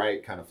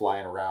right kind of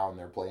flying around.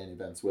 They're playing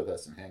events with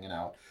us and hanging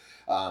out.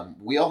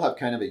 We all have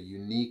kind of a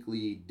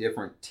uniquely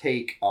different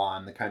take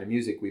on the kind of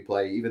music we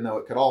play, even though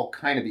it could all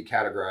kind of be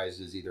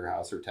categorized as either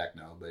house or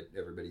techno, but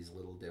everybody's a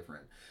little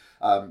different.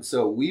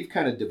 So we've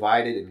kind of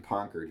divided and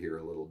conquered here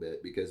a little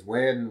bit, because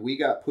when we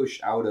got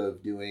pushed out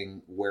of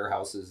doing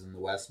warehouses in the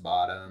West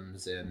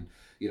Bottoms and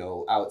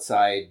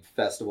outside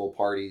festival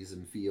parties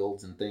and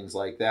fields and things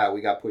like that,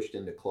 we got pushed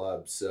into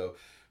clubs. So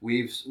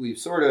we've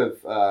sort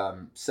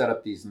of set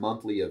up these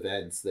monthly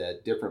events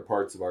that different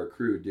parts of our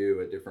crew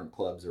do at different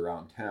clubs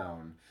around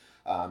town,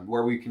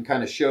 where we can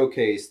kind of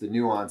showcase the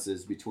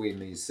nuances between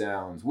these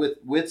sounds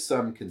with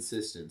some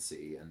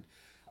consistency. And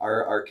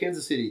our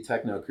Kansas City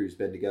techno crew's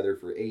been together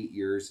for 8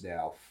 years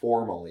now,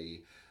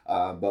 formally.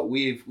 But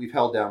we've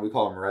held down, we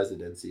call them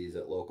residencies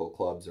at local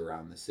clubs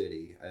around the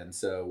city. And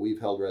so we've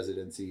held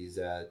residencies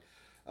at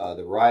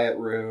the Riot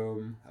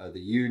Room, the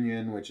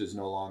Union, which is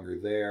no longer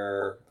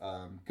there,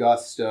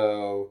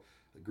 Gusto,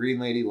 the Green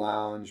Lady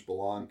Lounge,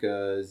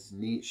 Belanca's,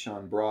 Niche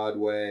on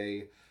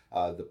Broadway,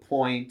 the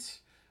Point,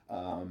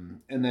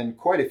 and then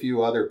quite a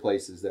few other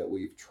places that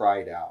we've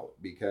tried out,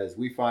 because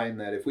we find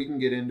that if we can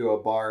get into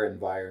a bar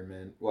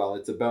environment, well,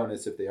 it's a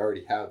bonus if they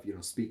already have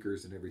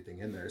speakers and everything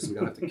in there, so we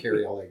don't have to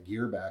carry all that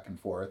gear back and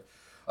forth.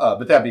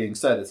 But that being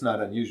said, it's not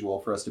unusual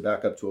for us to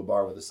back up to a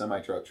bar with a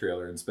semi-truck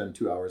trailer and spend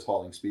 2 hours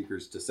hauling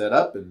speakers to set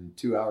up and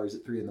 2 hours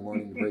at 3 in the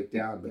morning to break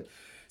down. But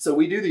so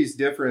we do these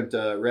different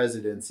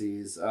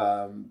residencies.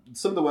 Some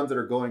of the ones that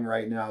are going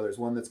right now, there's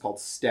one that's called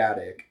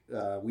Static.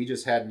 We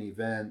just had an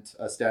event,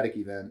 a Static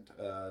event,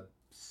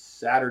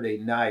 Saturday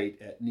night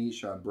at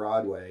Niche on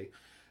Broadway.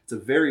 It's a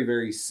very,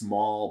 very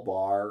small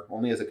bar,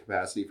 only has a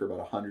capacity for about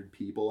 100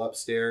 people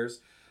upstairs.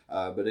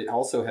 But it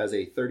also has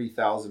a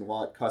 30,000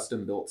 watt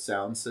custom built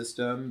sound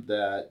system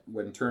that,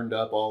 when turned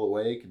up all the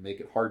way, can make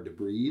it hard to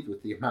breathe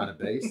with the amount of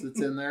bass that's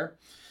in there.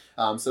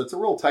 So it's a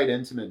real tight,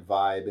 intimate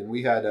vibe. And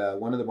we had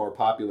one of the more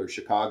popular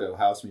Chicago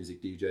house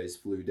music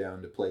DJs flew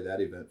down to play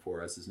that event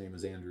for us. His name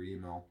was Andrew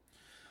Emo.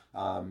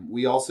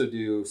 We also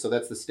do, so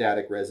that's the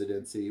Static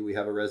residency. We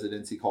have a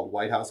residency called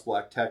White House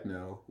Black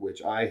Techno,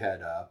 which I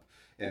head up.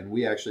 And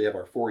we actually have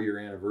our 4-year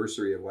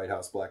anniversary of White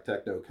House Black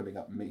Techno coming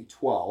up May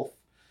 12th.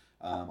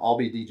 I'll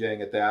be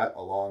DJing at that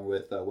along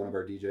with one of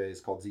our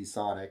DJs called Z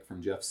Sonic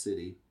from Jeff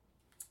City.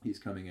 He's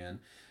coming in.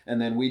 And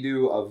then we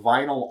do a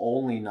vinyl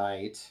only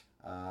night,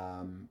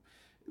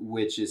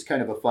 which is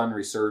kind of a fun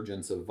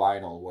resurgence of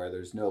vinyl, where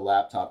there's no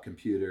laptop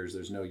computers,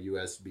 there's no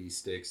USB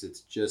sticks.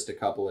 It's just a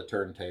couple of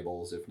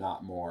turntables, if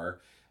not more.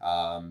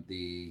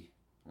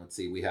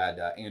 We had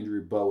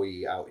Andrew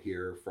Bowie out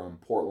here from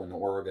Portland,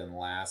 Oregon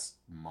last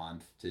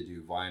month to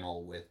do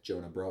vinyl with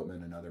Jonah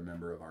Brotman, another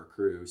member of our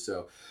crew.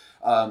 So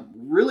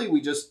really we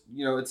just,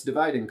 it's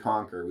divide and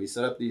conquer. We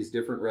set up these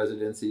different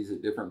residencies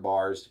at different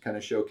bars to kind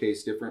of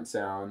showcase different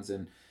sounds.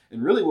 And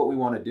really what we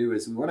want to do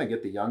is we want to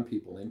get the young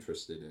people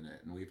interested in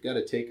it. And we've got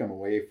to take them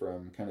away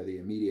from kind of the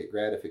immediate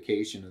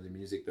gratification of the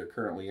music they're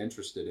currently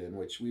interested in,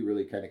 which we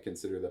really kind of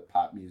consider the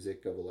pop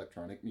music of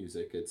electronic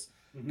music. It's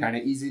kind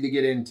of easy to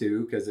get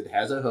into because it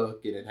has a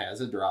hook and it has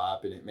a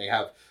drop and it may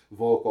have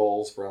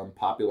vocals from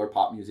popular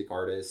pop music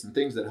artists and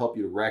things that help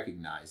you to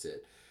recognize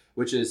it,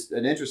 which is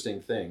an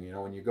interesting thing.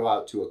 When you go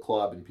out to a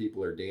club and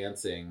people are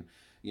dancing,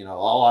 a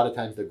lot of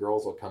times the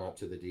girls will come up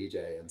to the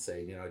DJ and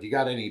say, do you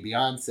got any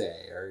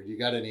Beyonce, or do you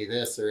got any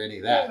this or any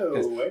that?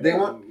 Because they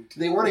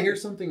want to hear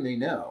something they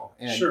know.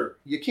 And sure,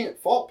 you can't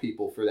fault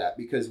people for that,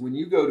 because when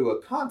you go to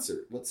a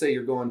concert, let's say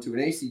you're going to an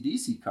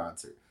AC/DC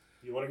concert,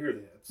 you want to hear the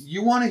hits.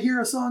 You want to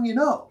hear a song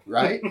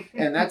right?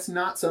 And that's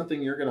not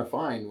something you're going to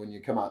find when you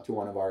come out to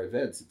one of our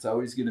events. It's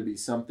always going to be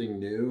something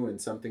new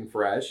and something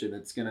fresh, and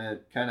it's going to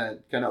kind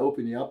of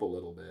open you up a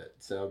little bit.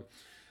 So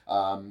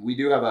we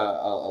do have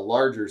a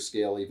larger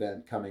scale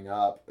event coming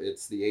up.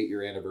 It's the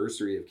 8-year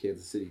anniversary of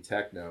Kansas City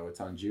Techno. It's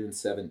on June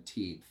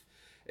 17th.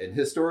 And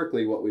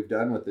historically, what we've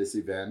done with this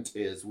event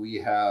is we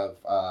have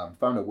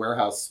found a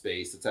warehouse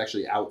space. It's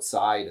actually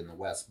outside in the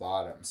West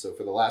Bottom. So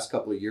for the last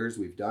couple of years,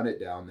 we've done it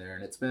down there,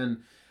 and it's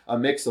been a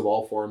mix of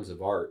all forms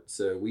of art.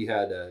 So we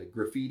had a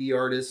graffiti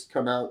artist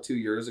come out 2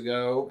 years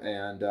ago,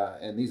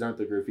 and these aren't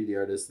the graffiti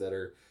artists that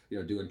are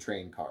doing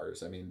train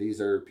cars. I mean,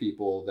 these are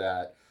people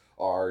that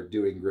are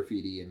doing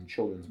graffiti in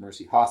Children's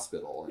Mercy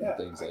Hospital and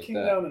things like that. I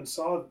came down and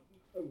saw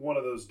one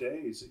of those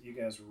days that you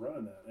guys were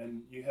running that,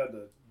 and you had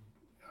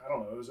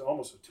it was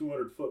almost a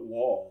 200-foot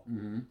wall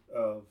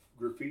of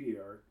graffiti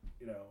art.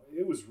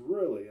 It was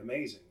really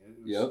amazing. It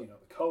was,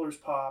 the colors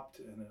popped,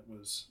 and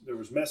there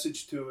was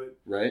message to it.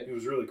 Right. It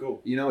was really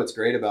cool. What's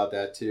great about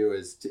that too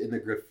is in the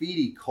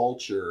graffiti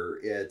culture,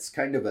 it's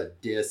kind of a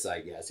diss, I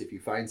guess, if you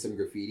find some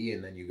graffiti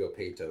and then you go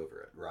paint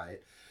over it,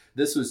 right?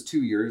 This was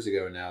 2 years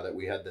ago now that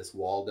we had this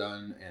wall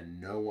done, and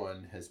no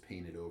one has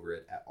painted over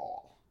it at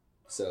all.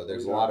 So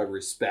there's a lot of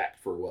respect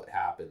for what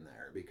happened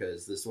there,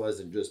 because this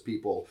wasn't just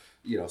people,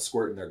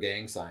 squirting their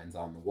gang signs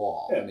on the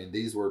wall. Yeah. I mean,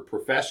 these were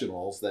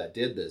professionals that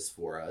did this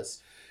for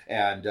us.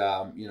 And,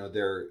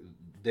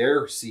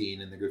 their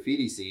scene and the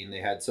graffiti scene, they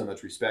had so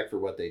much respect for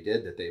what they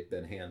did that they've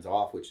been hands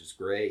off, which is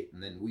great.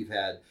 And then we've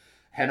had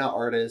henna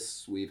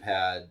artists, we've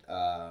had,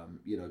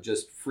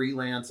 just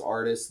freelance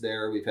artists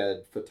there. We've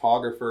had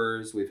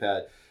photographers, we've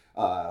had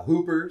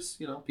hoopers,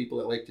 people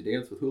that like to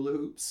dance with hula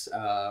hoops,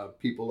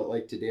 people that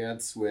like to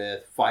dance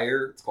with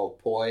fire. It's called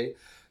poi.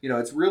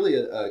 It's really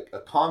a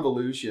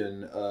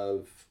convolution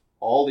of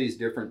all these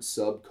different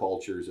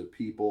subcultures of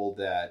people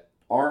that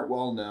aren't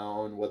well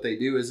known. What they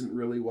do isn't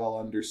really well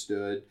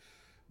understood,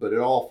 but it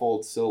all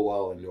folds so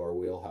well into our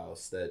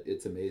wheelhouse that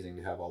it's amazing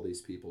to have all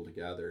these people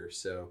together.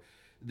 So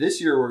this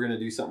year we're going to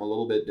do something a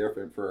little bit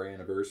different for our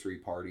anniversary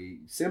party,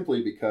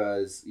 simply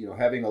because,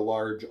 having a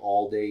large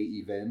all-day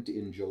event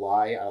in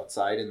July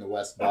outside in the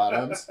West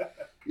Bottoms,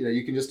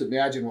 you can just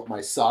imagine what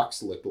my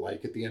socks looked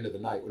like at the end of the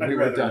night when we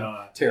were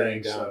done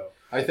tearing down. So.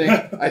 I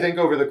think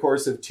over the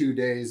course of 2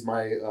 days,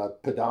 my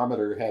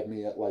pedometer had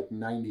me at like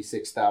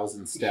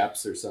 96,000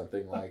 steps or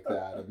something like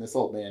that, and this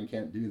old man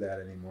can't do that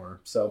anymore.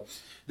 So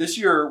this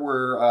year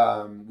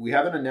we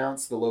haven't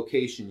announced the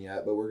location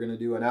yet, but we're going to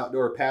do an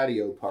outdoor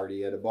patio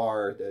party at a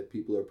bar that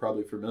people are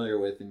probably familiar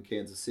with in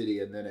Kansas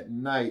City, and then at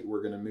night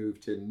we're going to move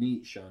to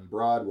Niche on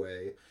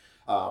Broadway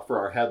for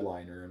our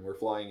headliner, and we're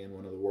flying in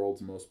one of the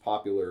world's most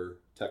popular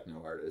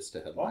techno artists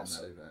to headline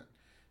that event.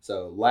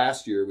 So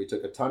last year we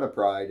took a ton of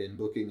pride in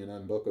booking an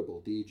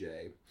unbookable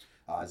DJ.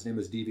 His name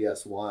was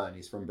DVS1.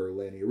 He's from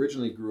Berlin. He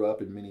originally grew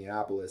up in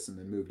Minneapolis and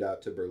then moved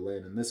out to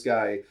Berlin. And this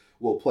guy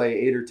will play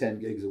 8 or 10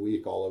 gigs a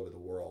week all over the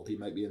world. He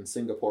might be in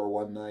Singapore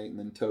one night, and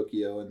then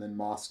Tokyo, and then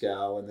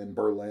Moscow, and then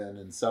Berlin,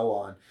 and so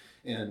on.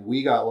 And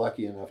we got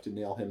lucky enough to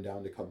nail him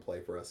down to come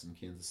play for us in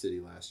Kansas City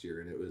last year.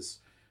 And it was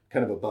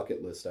kind of a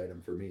bucket list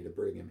item for me to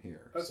bring him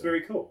here. That's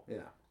very cool.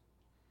 Yeah.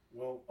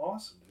 Well,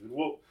 awesome, dude.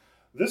 Well,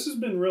 this has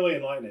been really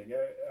enlightening.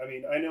 I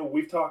mean, I know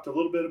we've talked a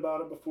little bit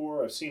about it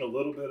before. I've seen a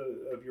little bit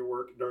of your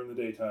work during the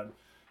daytime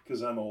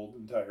because I'm old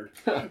and tired.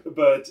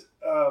 But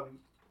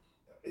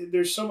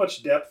there's so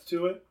much depth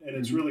to it, and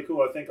it's really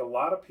cool. I think a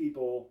lot of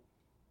people,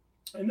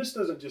 and this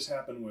doesn't just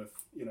happen with,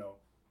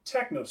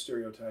 techno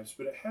stereotypes,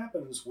 but it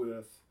happens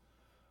with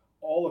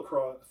all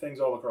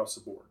across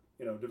the board.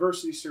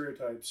 Diversity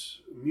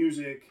stereotypes,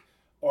 music,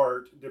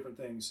 art, different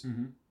things.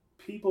 Mm-hmm.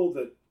 People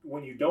that,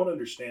 when you don't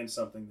understand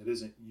something that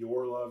isn't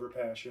your love or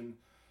passion,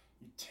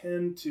 you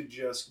tend to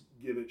just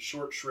give it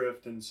short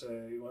shrift and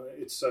say, well,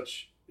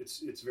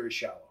 it's very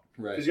shallow.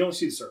 Right. Because you only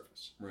see the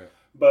surface. Right.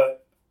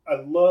 But I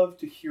love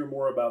to hear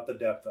more about the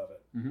depth of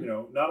it.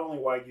 Mm-hmm. Not only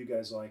why you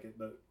guys like it,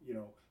 but,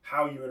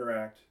 how you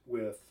interact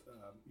with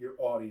your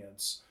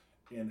audience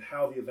and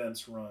how the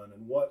events run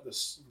and what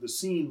the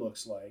scene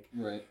looks like.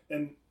 Right.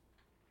 And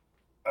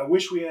I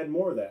wish we had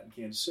more of that in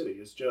Kansas City.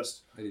 It's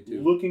just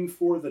looking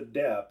for the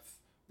depth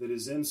that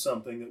is in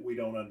something that we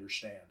don't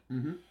understand.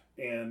 Mm-hmm.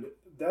 And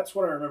that's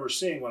what I remember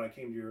seeing when I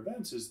came to your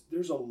events is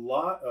there's a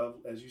lot of,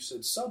 as you said,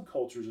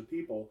 subcultures of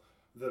people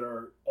that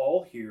are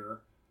all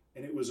here.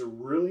 And it was a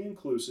really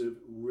inclusive,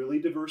 really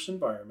diverse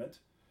environment.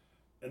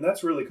 And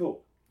that's really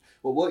cool.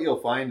 Well, what you'll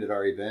find at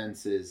our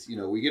events is,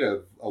 we get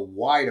a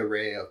wide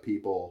array of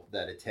people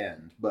that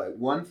attend. But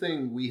one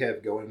thing we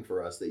have going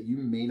for us that you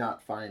may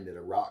not find at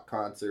a rock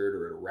concert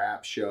or at a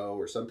rap show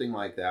or something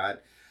like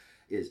that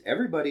is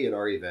everybody at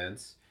our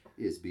events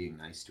is being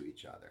nice to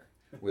each other.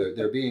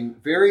 They're being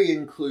very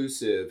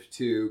inclusive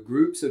to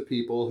groups of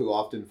people who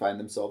often find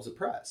themselves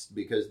oppressed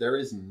because there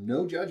is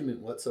no judgment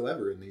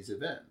whatsoever in these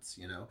events.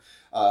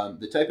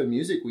 The type of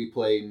music we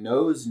play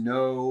knows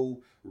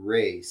no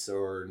race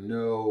or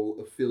no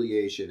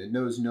affiliation. It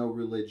knows no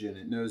religion.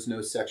 It knows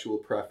no sexual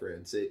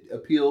preference. It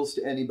appeals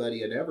to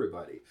anybody and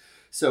everybody.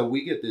 So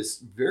we get this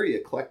very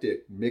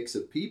eclectic mix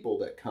of people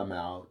that come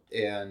out,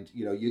 and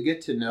you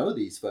get to know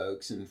these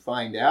folks and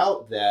find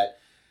out that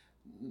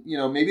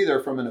maybe they're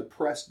from an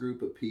oppressed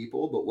group of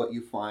people, but what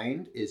you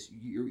find is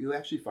you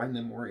actually find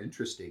them more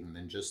interesting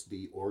than just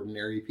the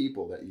ordinary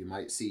people that you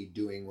might see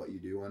doing what you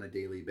do on a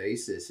daily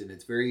basis. And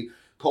it's very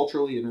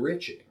culturally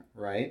enriching,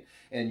 right?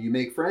 And you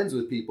make friends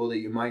with people that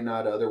you might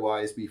not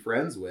otherwise be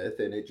friends with.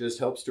 And it just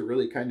helps to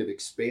really kind of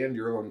expand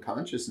your own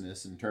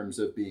consciousness in terms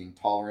of being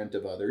tolerant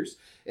of others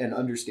and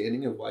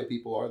understanding of why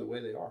people are the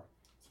way they are.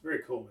 It's very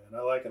cool, man.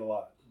 I like it a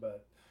lot.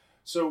 But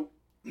so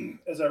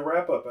as I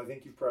wrap up, I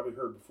think you've probably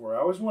heard before, I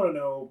always want to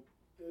know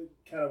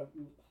kind of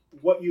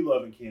what you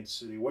love in Kansas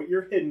City, what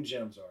your hidden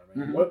gems are,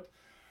 man. Mm-hmm.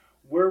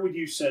 Where would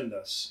you send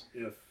us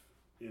if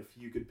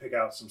you could pick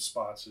out some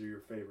spots that are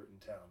your favorite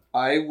in town?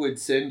 I would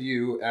send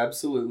you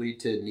absolutely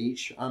to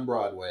Niche on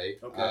Broadway.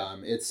 Okay.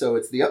 It's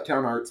the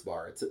Uptown Arts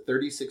Bar. It's at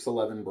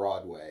 3611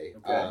 Broadway.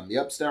 Okay. The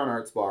Uptown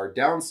Arts Bar.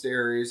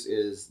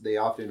 Downstairs they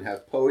often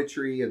have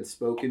poetry and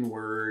spoken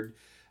word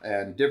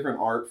and different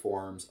art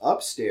forms.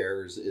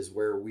 Upstairs is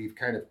where we've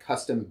kind of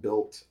custom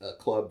built a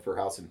club for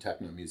house and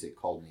techno music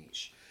called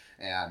Niche.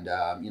 And,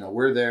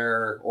 we're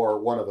there, or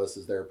one of us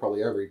is there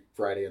probably every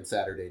Friday and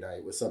Saturday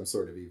night with some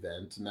sort of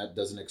event. And that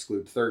doesn't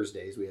exclude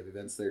Thursdays. We have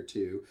events there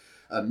too.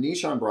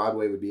 Niche on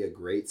Broadway would be a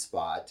great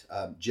spot.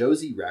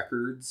 Josie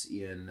Records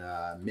in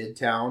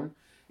Midtown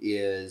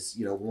is,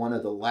 one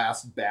of the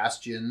last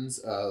bastions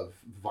of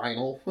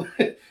vinyl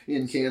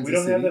in Kansas City. We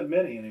don't have that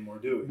many anymore,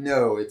 do we?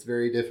 No, it's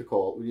very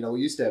difficult. We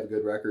used to have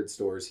good record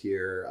stores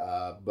here,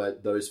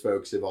 but those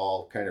folks have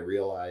all kind of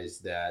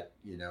realized that,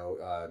 you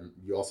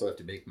also have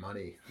to make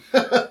money.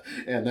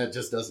 And that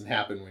just doesn't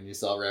happen when you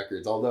sell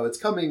records, although it's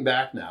coming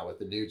back now with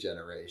the new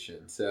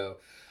generation. So,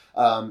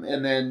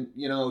 and then,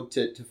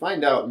 to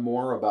find out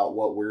more about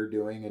what we're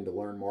doing and to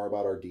learn more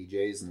about our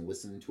DJs and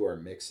listen to our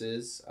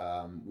mixes,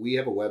 we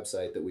have a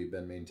website that we've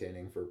been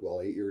maintaining for,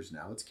 8 years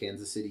now. It's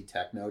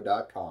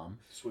kansascitytechno.com.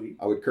 Sweet.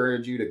 I would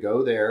encourage you to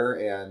go there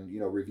and,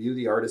 review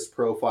the artist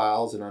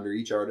profiles. And under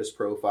each artist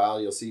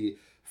profile, you'll see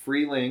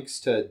free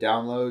links to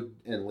download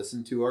and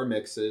listen to our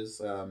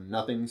mixes.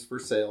 Nothing's for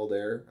sale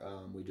there.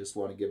 We just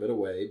want to give it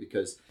away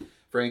because,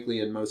 frankly,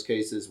 in most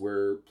cases,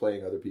 we're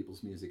playing other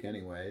people's music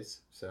anyways.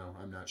 So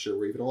I'm not sure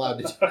we're even allowed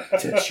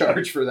to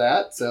charge for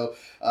that. So,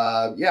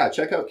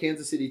 check out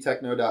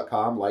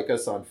kansascitytechno.com. Like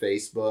us on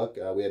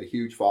Facebook. We have a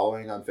huge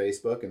following on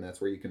Facebook, and that's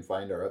where you can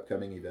find our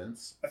upcoming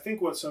events. I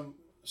think what some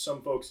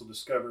folks will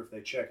discover if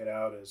they check it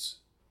out is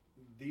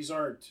these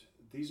aren't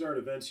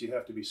events you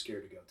have to be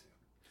scared to go to.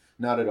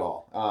 Not at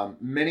all.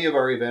 Many of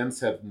our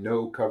events have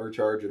no cover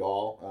charge at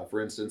all.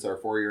 For instance, our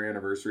 4-year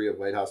anniversary of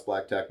Lighthouse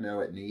Black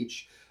Techno at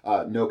Niche,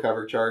 no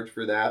cover charge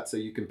for that. So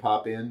you can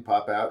pop in,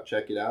 pop out,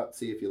 check it out,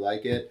 see if you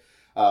like it.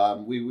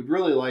 We would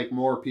really like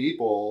more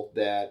people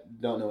that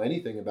don't know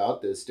anything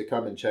about this to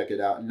come and check it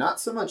out.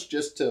 Not so much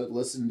just to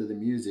listen to the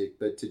music,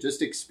 but to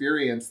just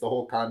experience the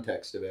whole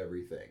context of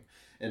everything.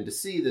 And to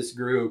see this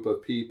group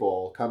of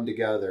people come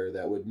together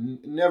that would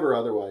never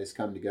otherwise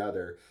come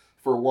together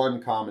for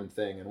one common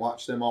thing, and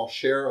watch them all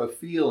share a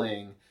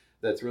feeling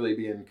that's really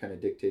being kind of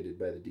dictated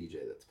by the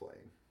DJ that's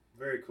playing.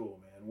 Very cool,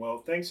 man. Well,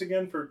 thanks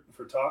again for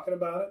talking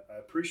about it. I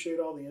appreciate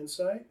all the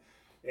insight,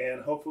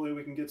 and hopefully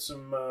we can get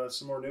some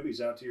more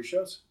newbies out to your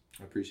shows.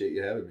 I appreciate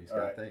you having me, Scott.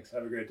 All right. Thanks.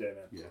 Have a great day,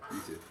 man. Yeah, you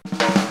too.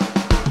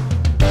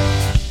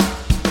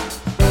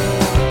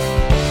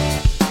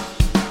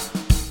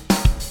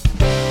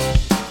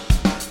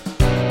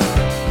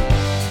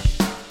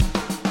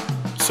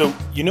 So,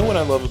 what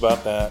I love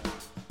about that?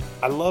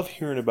 I love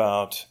hearing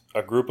about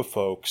a group of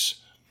folks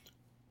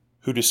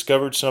who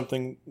discovered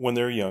something when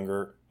they're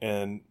younger,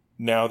 and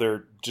now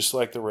they're just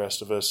like the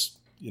rest of us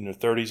in their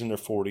 30s and their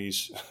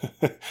 40s,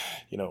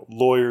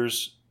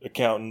 lawyers,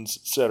 accountants,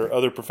 etc.,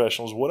 other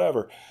professionals,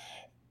 whatever.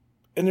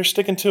 And they're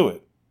sticking to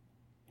it.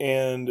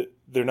 And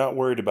they're not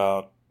worried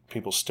about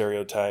people's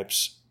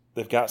stereotypes.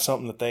 They've got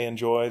something that they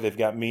enjoy. They've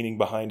got meaning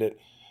behind it.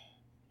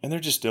 And they're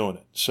just doing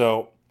it.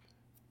 So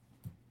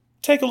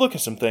take a look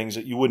at some things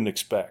that you wouldn't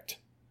expect.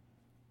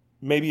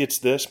 Maybe it's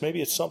this, maybe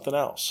it's something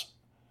else.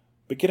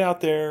 But get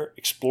out there,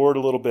 explore it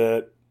a little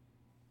bit.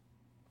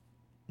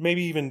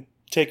 Maybe even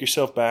take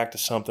yourself back to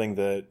something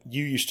that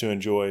you used to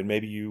enjoy, and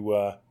maybe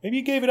you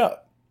gave it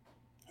up.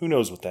 Who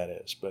knows what that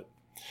is? But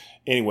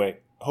anyway,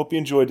 hope you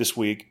enjoyed this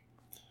week.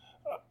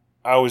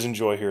 I always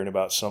enjoy hearing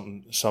about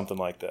something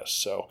like this.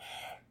 So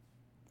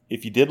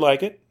if you did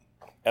like it,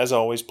 as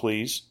always,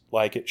 please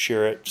like it,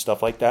 share it,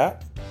 stuff like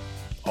that.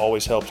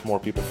 Always helps more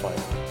people find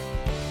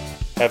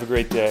it. Have a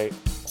great day.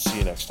 See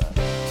you next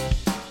time.